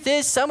the truth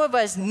is, some of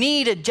us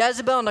need a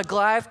Jezebel and a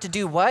Goliath to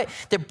do what?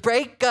 To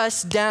break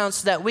us down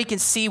so that we can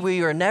see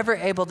we were never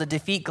able to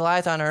defeat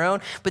Goliath on our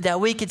own, but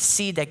that we could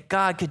see that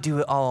God could do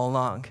it all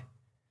along.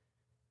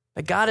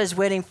 But God is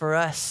waiting for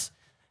us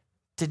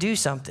to do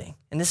something.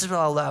 And this is what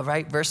I love,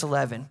 right? Verse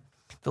 11.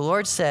 The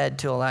Lord said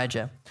to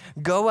Elijah,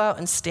 "Go out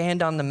and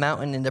stand on the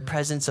mountain in the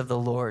presence of the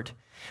Lord,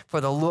 for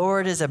the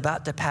Lord is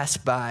about to pass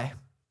by."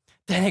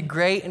 Then a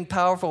great and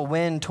powerful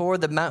wind tore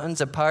the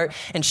mountains apart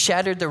and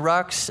shattered the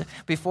rocks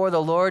before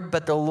the Lord,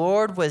 but the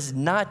Lord was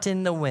not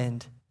in the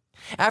wind.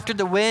 After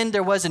the wind,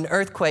 there was an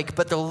earthquake,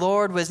 but the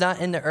Lord was not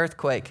in the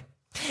earthquake.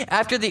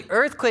 After the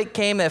earthquake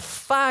came a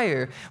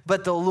fire,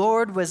 but the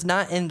Lord was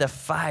not in the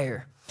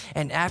fire.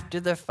 And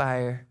after the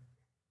fire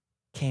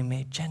came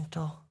a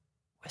gentle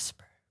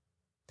whisper.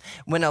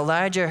 When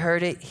Elijah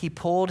heard it, he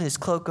pulled his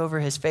cloak over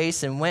his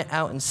face and went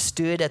out and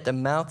stood at the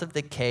mouth of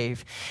the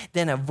cave.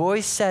 Then a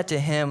voice said to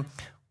him,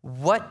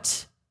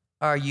 "What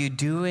are you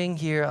doing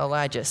here,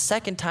 Elijah?"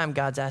 Second time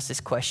God's asked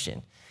this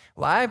question.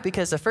 Why?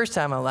 Because the first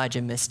time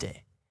Elijah missed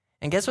it.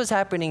 And guess what's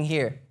happening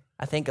here?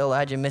 I think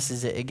Elijah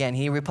misses it again.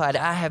 He replied,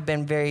 "I have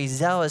been very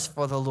zealous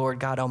for the Lord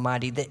God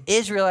Almighty. The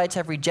Israelites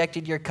have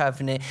rejected your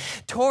covenant,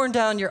 torn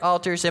down your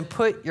altars, and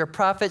put your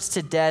prophets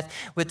to death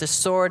with the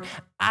sword.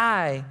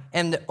 I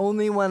am the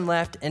only one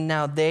left, and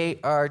now they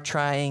are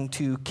trying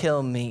to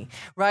kill me."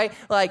 Right?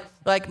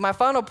 Like my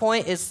final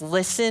point is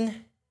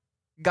listen.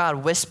 God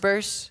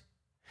whispers.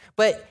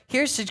 But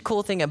here's the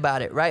cool thing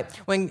about it, right?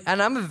 And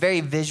I'm a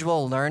very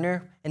visual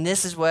learner, and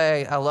this is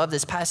why I love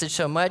this passage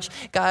so much.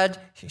 God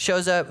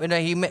shows up,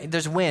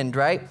 there's wind,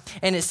 right?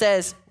 And it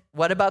says,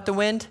 what about the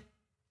wind?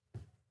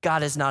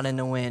 God is not in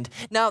the wind.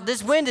 Now,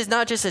 this wind is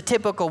not just a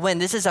typical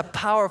wind. This is a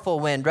powerful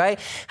wind, right?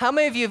 How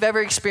many of you have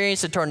ever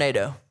experienced a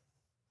tornado?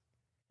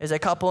 There's a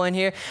couple in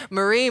here.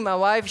 Marie, my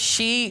wife,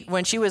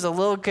 when she was a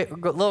little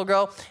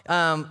girl,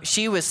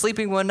 she was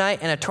sleeping one night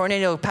and a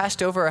tornado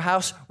passed over her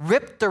house,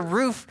 ripped the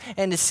roof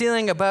and the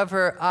ceiling above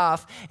her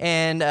off,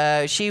 and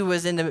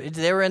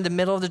they were in the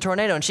middle of the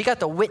tornado, and she got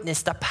to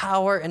witness the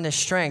power and the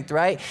strength,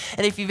 right?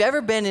 And if you've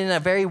ever been in a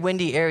very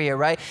windy area,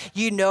 right,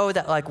 you know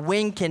that like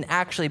wind can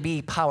actually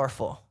be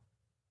powerful.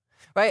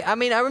 Right? I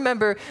mean, I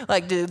remember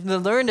like to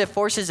learn the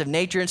forces of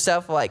nature and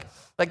stuff. Like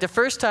Like the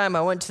first time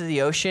I went to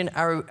the ocean,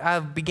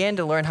 I began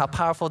to learn how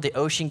powerful the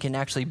ocean can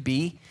actually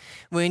be.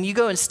 When you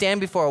go and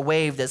stand before a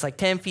wave that's like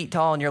 10 feet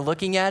tall and you're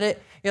looking at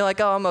it, you're like,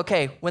 oh, I'm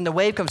okay. When the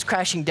wave comes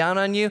crashing down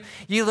on you,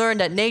 you learn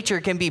that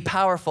nature can be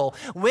powerful.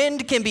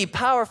 Wind can be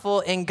powerful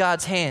in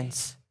God's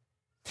hands.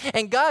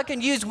 And God can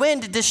use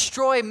wind to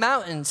destroy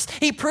mountains.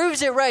 He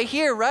proves it right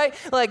here, right?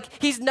 Like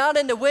he's not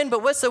in the wind,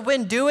 but what's the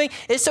wind doing?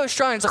 It's so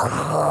strong. It's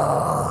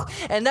like,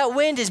 and that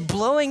wind is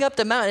blowing up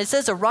the mountain. It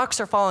says the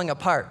rocks are falling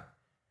apart.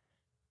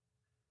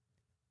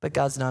 But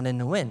God's not in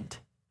the wind.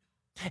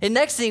 The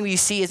next thing we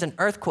see is an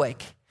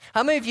earthquake.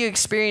 How many of you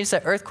experienced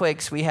the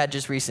earthquakes we had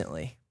just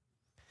recently?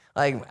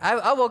 Like,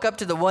 I woke up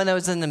to the one that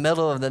was in the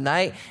middle of the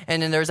night,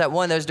 and then there was that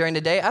one that was during the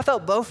day. I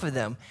felt both of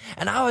them.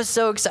 And I was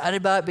so excited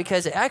about it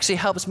because it actually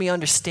helps me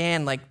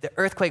understand, like, the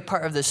earthquake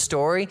part of the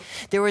story.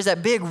 There was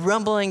that big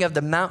rumbling of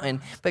the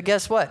mountain. But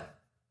guess what?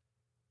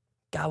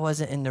 God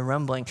wasn't in the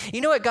rumbling.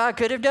 You know what God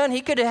could have done?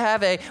 He could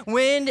have a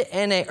wind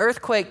and an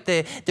earthquake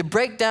to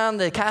break down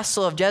the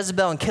castle of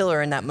Jezebel and kill her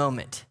in that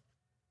moment.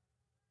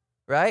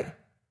 Right?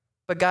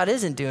 But God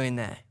isn't doing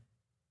that.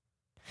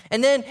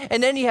 And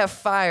then you have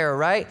fire,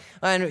 right?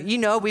 And you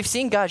know, we've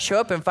seen God show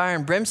up in fire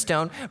and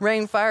brimstone,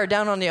 rain fire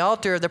down on the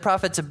altar of the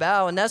prophets of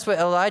Baal, and that's what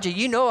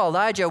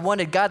Elijah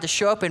wanted God to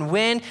show up in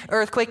wind,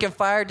 earthquake, and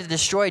fire to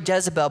destroy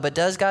Jezebel, but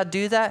does God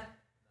do that?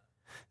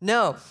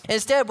 No.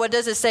 Instead, what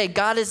does it say?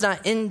 God is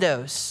not in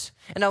those.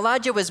 And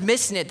Elijah was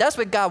missing it. That's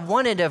what God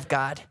wanted of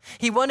God.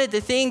 He wanted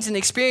the things and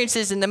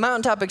experiences and the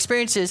mountaintop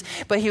experiences,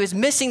 but he was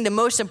missing the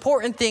most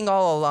important thing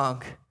all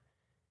along.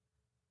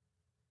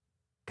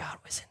 God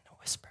was in the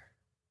whisper.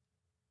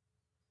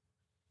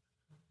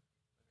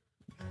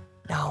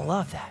 Now, I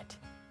love that.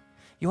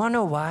 You want to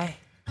know why?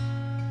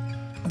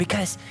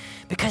 Because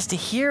to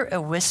hear a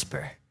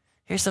whisper,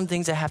 here's some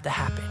things that have to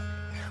happen.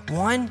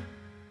 One,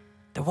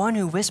 the one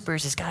who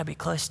whispers has got to be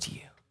close to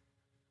you.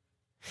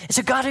 And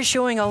so God is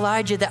showing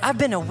Elijah that I've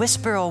been a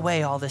whisper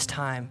away all this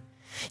time.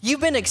 You've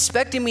been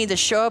expecting me to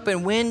show up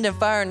in wind and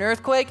fire and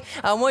earthquake.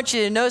 I want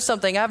you to know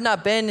something. I've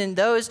not been in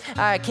those.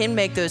 I can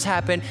make those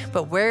happen.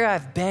 But where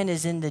I've been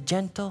is in the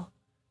gentle,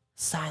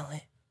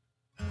 silent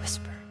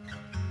whisper.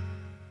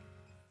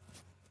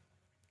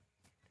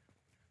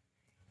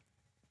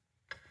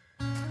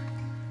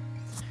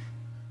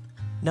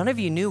 None of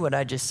you knew what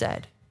I just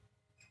said.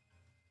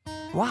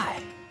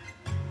 Why?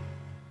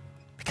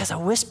 Because I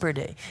whispered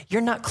it.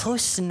 You're not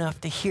close enough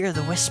to hear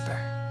the whisper.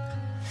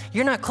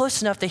 You're not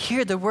close enough to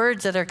hear the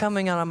words that are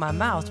coming out of my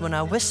mouth when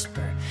I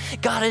whisper.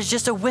 God is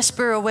just a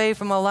whisper away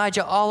from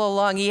Elijah all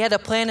along. He had a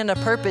plan and a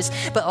purpose,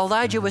 but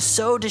Elijah was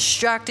so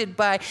distracted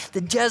by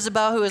the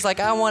Jezebel who was like,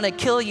 I want to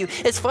kill you.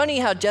 It's funny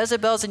how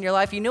Jezebels in your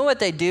life, you know what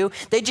they do?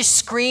 They just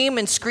scream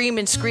and scream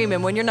and scream,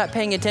 and when you're not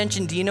paying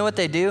attention, do you know what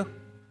they do?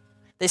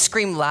 They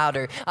scream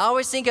louder. I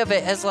always think of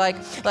it as like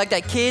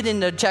that kid in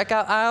the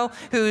checkout aisle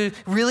who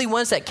really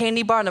wants that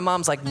candy bar, and the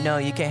mom's like, no,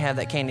 you can't have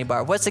that candy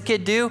bar. What's the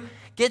kid do?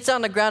 Gets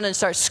on the ground and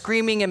starts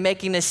screaming and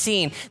making a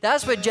scene.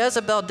 That's what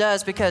Jezebel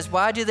does, because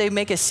why do they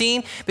make a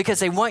scene?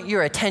 Because they want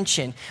your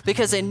attention.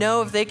 Because they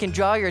know if they can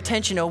draw your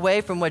attention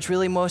away from what's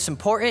really most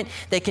important,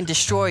 they can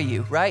destroy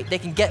you, right? They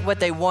can get what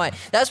they want.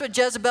 That's what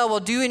Jezebel will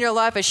do in your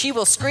life, as she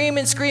will scream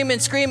and scream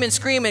and scream and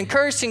scream and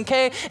curse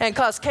and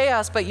cause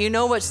chaos. But you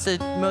know what's the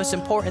most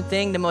important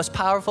thing, the most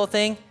powerful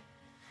thing?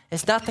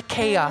 It's not the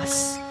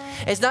chaos.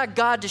 It's not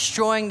God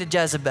destroying the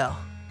Jezebel.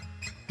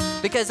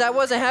 Because that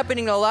wasn't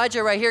happening to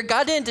Elijah right here.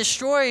 God didn't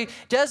destroy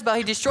Jezebel.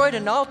 He destroyed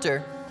an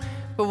altar.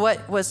 But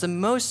what was the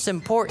most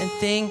important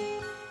thing?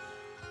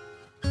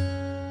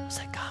 It's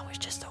like God was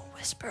just a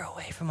whisper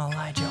away from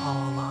Elijah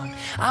all along.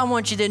 I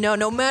want you to know,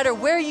 no matter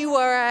where you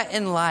are at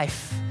in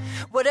life,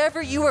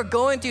 whatever you are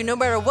going through, no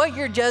matter what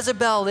your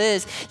Jezebel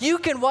is, you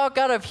can walk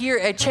out of here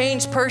a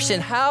changed person.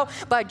 How?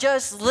 By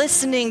just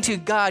listening to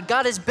God.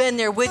 God has been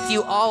there with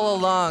you all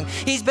along.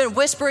 He's been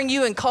whispering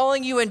you and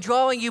calling you and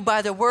drawing you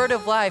by the word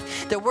of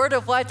life. The word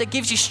of life that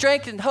gives you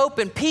strength and hope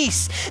and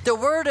peace. The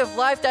word of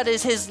life that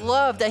is his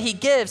love that he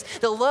gives.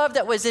 The love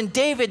that was in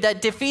David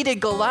that defeated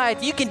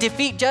Goliath. You can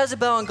defeat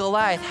Jezebel and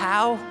Goliath.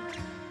 How?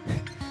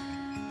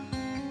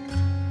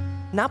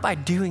 Not by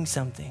doing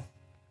something.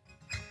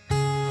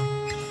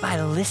 By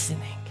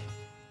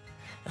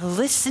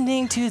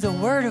listening to the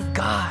word of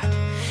God.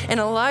 And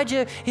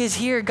Elijah is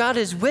here. God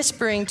is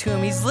whispering to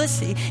him. He's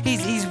listening.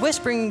 He's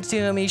whispering to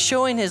him. He's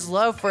showing his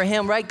love for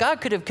him, right?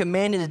 God could have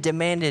commanded and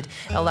demanded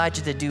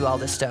Elijah to do all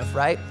this stuff,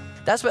 right?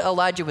 That's what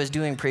Elijah was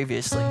doing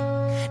previously.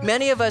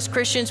 Many of us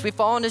Christians, we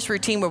fall in this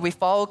routine where we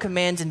follow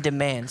commands and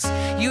demands.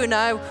 You and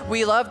I,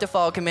 we love to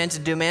follow commands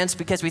and demands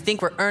because we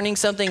think we're earning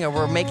something or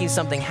we're making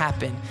something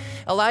happen.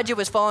 Elijah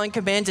was following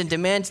commands and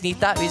demands, and he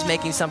thought he was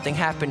making something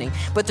happening.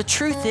 But the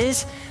truth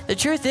is,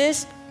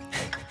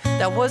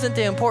 that wasn't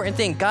the important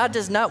thing. God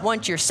does not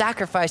want your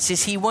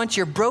sacrifices. He wants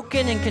your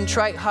broken and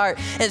contrite heart.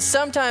 And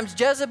sometimes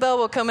Jezebel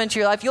will come into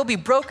your life. You'll be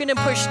broken and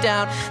pushed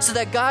down so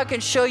that God can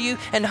show you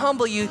and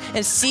humble you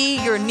and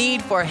see your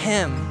need for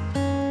him.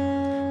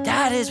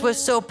 That is what's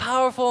so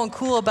powerful and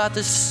cool about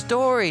this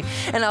story.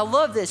 And I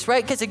love this,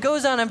 right? Because it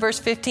goes on in verse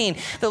 15.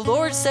 The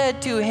Lord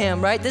said to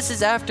him, right? This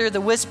is after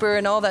the whisper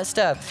and all that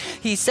stuff.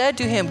 He said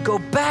to him, go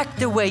back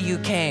the way you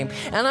came.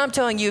 And I'm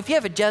telling you, if you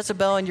have a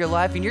Jezebel in your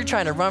life and you're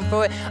trying to run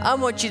from it, I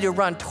want you to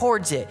run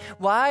towards it.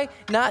 Why?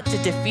 Not to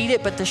defeat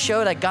it, but to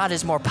show that God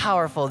is more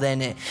powerful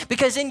than it.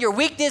 Because in your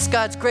weakness,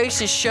 God's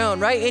grace is shown,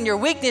 right? In your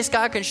weakness,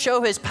 God can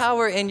show his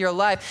power in your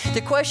life.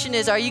 The question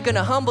is, are you going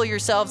to humble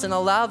yourselves and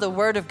allow the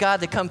word of God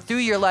to come through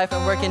your life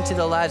and work into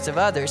the lives of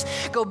others?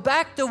 Go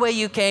back the way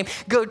you came.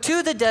 Go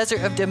to the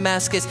desert of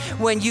Damascus.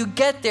 When you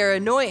get there,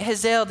 anoint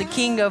Hazael, the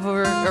king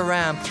over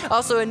Aram.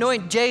 Also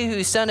anoint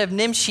Jehu, son of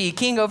Nimshi,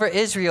 king over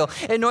Israel.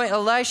 Anoint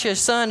Elisha,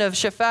 son of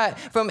Shaphat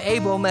from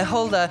Abel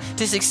Meholah,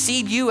 to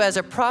succeed you as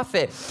a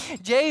prophet.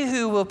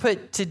 Jehu will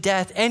put to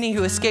death any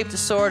who escaped the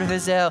sword of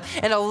Hazael,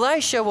 and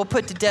Elisha will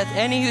put to death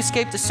any who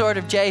escaped the sword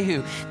of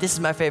Jehu. This is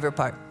my favorite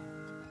part.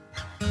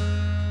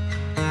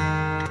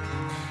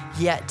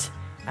 Yet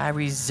I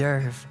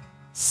reserve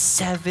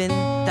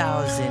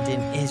 7,000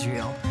 in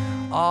Israel,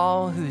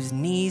 all whose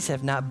knees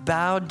have not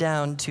bowed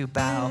down to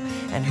bow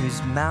and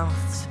whose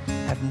mouths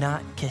have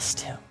not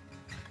kissed him.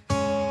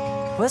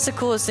 What's the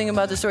coolest thing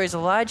about the story is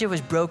Elijah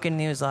was broken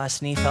and he was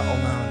lost and he felt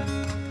alone.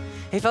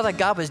 He felt like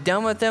God was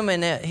done with him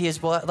and that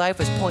his life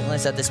was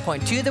pointless at this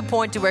point, to the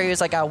point to where he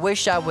was like, I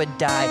wish I would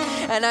die.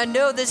 And I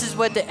know this is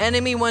what the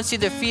enemy wants you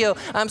to feel.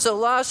 I'm so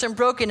lost and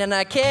broken and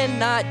I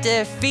cannot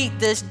defeat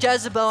this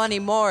Jezebel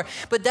anymore.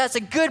 But that's a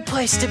good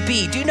place to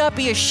be. Do not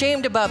be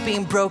ashamed about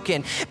being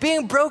broken.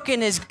 Being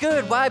broken is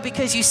good. Why?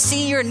 Because you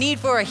see your need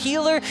for a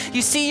healer.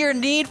 You see your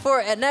need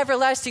for an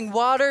everlasting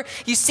water.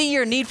 You see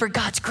your need for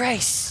God's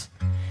grace.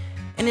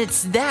 And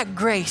it's that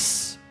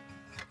grace,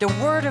 the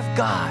word of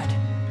God,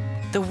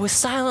 the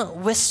silent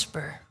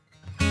whisper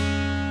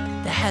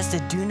that has the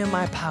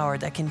dunamite power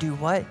that can do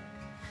what?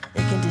 It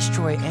can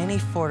destroy any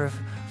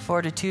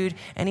fortitude,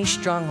 any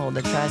stronghold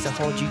that tries to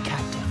hold you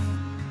captive.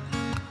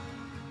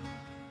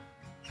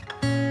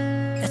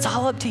 It's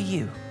all up to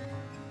you.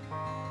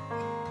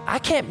 I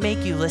can't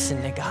make you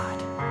listen to God.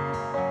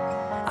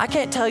 I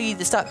can't tell you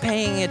to stop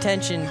paying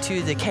attention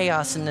to the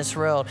chaos in this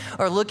world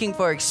or looking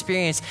for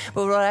experience.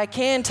 But what I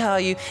can tell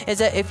you is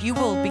that if you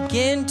will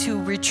begin to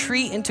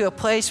retreat into a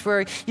place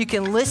where you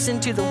can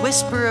listen to the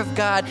whisper of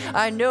God,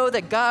 I know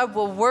that God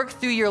will work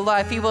through your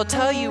life. He will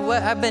tell you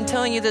what I've been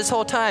telling you this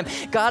whole time.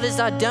 God is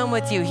not done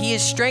with you. He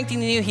is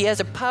strengthening you. He has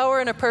a power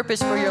and a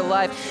purpose for your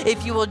life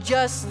if you will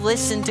just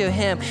listen to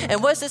him.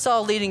 And what's this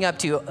all leading up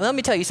to? Let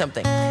me tell you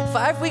something.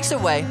 5 weeks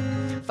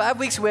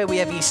away, we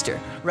have Easter,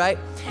 right?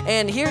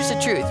 And here's the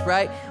truth,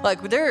 right?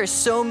 Like, there are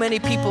so many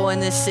people in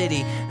this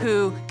city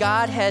who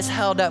God has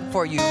held up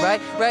for you, right?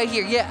 Right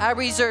here. Yeah, I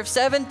reserve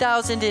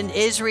 7,000 in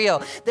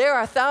Israel. There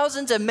are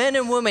thousands of men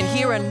and women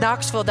here in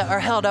Knoxville that are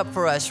held up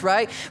for us,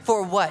 right?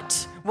 For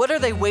what? What are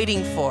they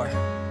waiting for?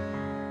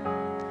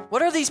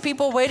 What are these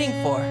people waiting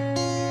for?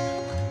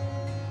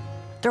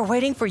 They're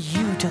waiting for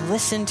you to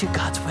listen to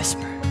God's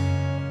whisper.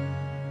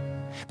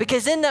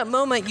 Because in that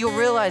moment, you'll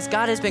realize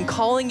God has been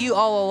calling you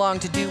all along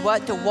to do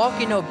what? To walk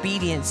in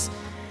obedience.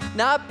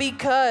 Not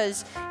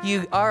because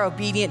you are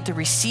obedient to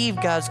receive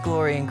God's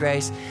glory and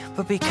grace,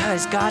 but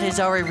because God has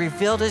already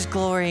revealed his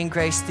glory and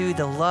grace through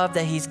the love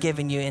that he's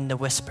given you in the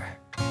whisper.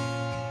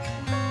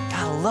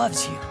 God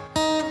loves you.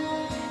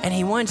 And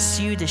he wants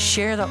you to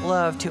share that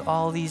love to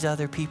all these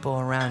other people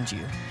around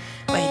you.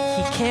 But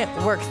he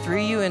can't work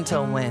through you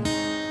until when?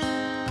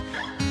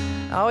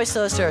 I always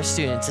tell this to our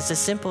students. It's as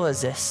simple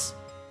as this.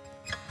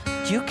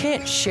 You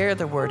can't share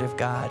the word of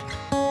God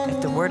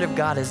if the word of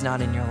God is not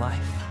in your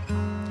life.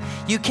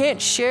 You can't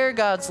share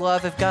God's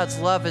love if God's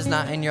love is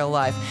not in your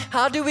life.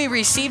 How do we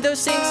receive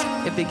those things?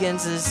 It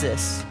begins as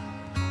this.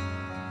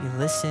 You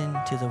listen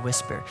to the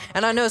whisper.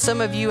 And I know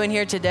some of you in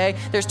here today,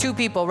 there's two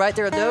people, right?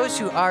 There are those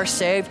who are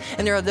saved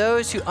and there are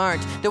those who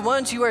aren't. The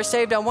ones who are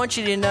saved, I want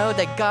you to know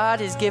that God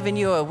has given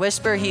you a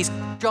whisper. He's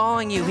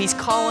drawing you. He's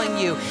calling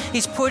you.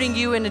 He's putting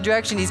you in a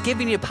direction. He's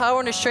giving you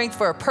power and a strength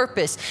for a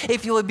purpose.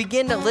 If you will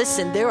begin to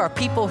listen, there are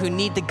people who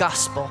need the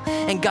gospel.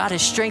 And God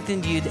has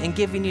strengthened you and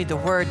given you the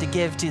word to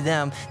give to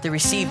them to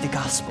receive the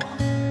gospel.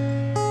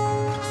 And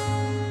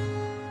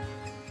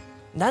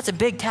that's a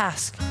big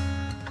task,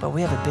 but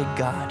we have a big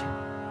God.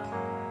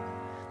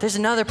 There's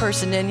another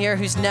person in here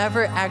who's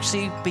never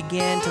actually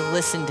began to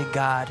listen to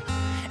God.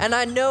 And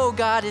I know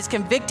God is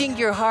convicting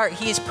your heart.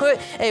 He has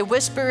put a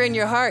whisper in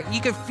your heart. You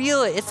can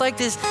feel it. It's like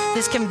this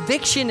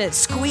conviction that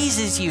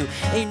squeezes you.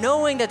 And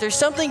knowing that there's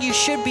something you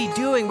should be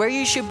doing, where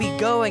you should be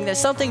going, that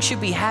something should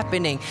be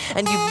happening.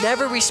 And you've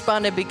never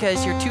responded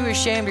because you're too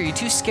ashamed or you're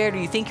too scared or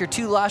you think you're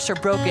too lost or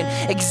broken.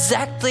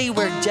 Exactly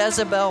where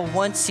Jezebel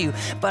wants you.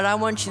 But I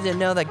want you to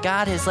know that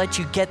God has let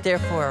you get there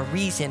for a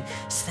reason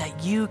so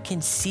that you can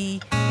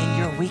see in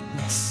your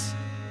weakness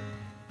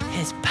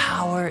his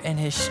power and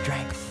his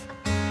strength.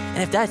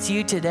 And if that's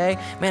you today,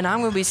 man, I'm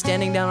going to be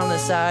standing down on the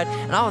side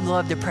and I would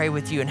love to pray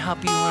with you and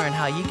help you learn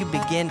how you can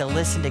begin to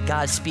listen to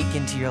God speak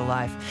into your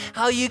life.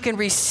 How you can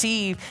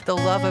receive the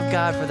love of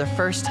God for the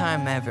first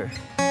time ever.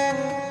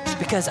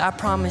 Because I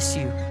promise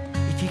you,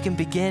 if if you can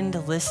begin to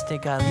listen to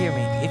God, hear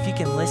me, if you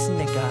can listen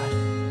to God,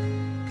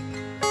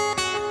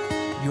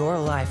 your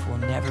life will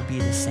never be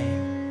the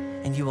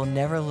same, and you will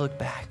never look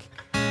back,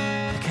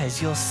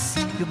 because you'll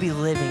be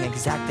living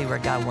exactly where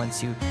God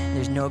wants you.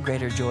 There's no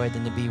greater joy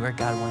than to be where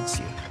God wants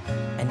you,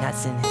 and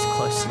that's in his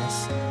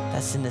closeness.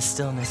 That's in the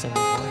stillness of his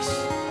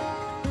voice.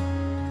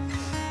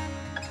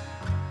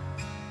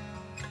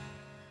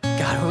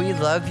 God, we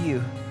love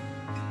you,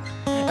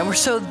 and we're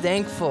so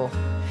thankful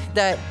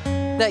that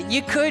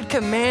you could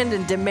command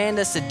and demand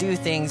us to do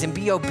things and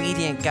be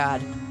obedient,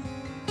 God.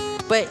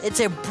 But it's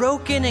a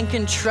broken and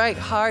contrite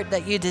heart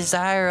that you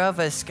desire of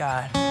us,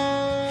 God.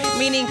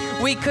 Meaning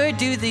we could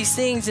do these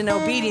things in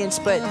obedience,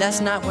 but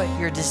that's not what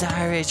your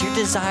desire is. Your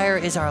desire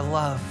is our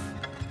love.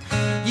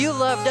 You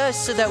loved us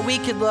so that we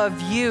could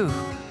love you.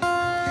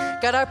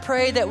 God, I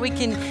pray that we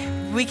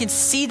can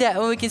see that,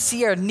 and we can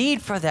see our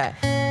need for that.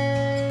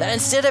 That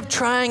instead of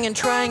trying and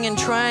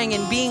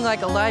being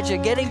like Elijah,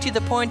 getting to the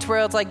point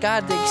where it's like,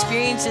 God, the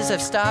experiences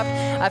have stopped.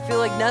 I feel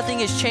like nothing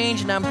has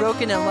changed and I'm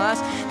broken and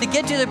lost. To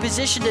get to the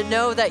position to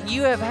know that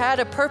you have had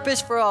a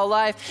purpose for our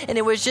life, and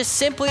it was just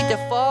simply to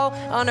fall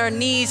on our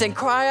knees and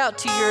cry out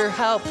to your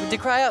help, to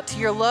cry out to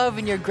your love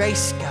and your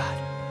grace, God.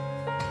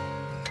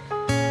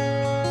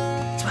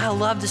 That's why I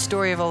love the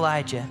story of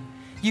Elijah.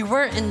 You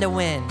weren't in the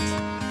wind.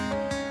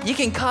 You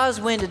can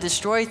cause wind to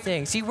destroy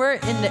things. You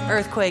weren't in the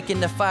earthquake, in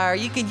the fire.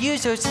 You can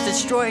use those to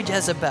destroy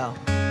Jezebel.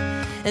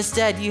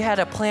 Instead, you had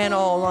a plan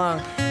all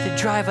along to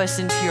drive us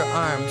into your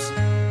arms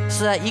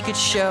so that you could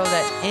show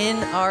that in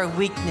our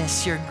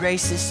weakness, your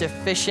grace is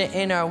sufficient.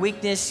 In our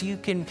weakness, you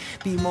can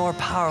be more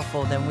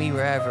powerful than we were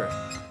ever.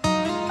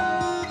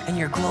 And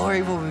your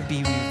glory will be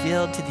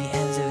revealed to the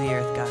ends of the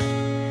earth,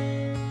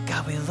 God.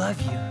 God, we love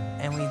you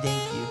and we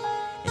thank you.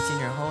 It's in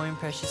your holy and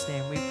precious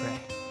name we pray.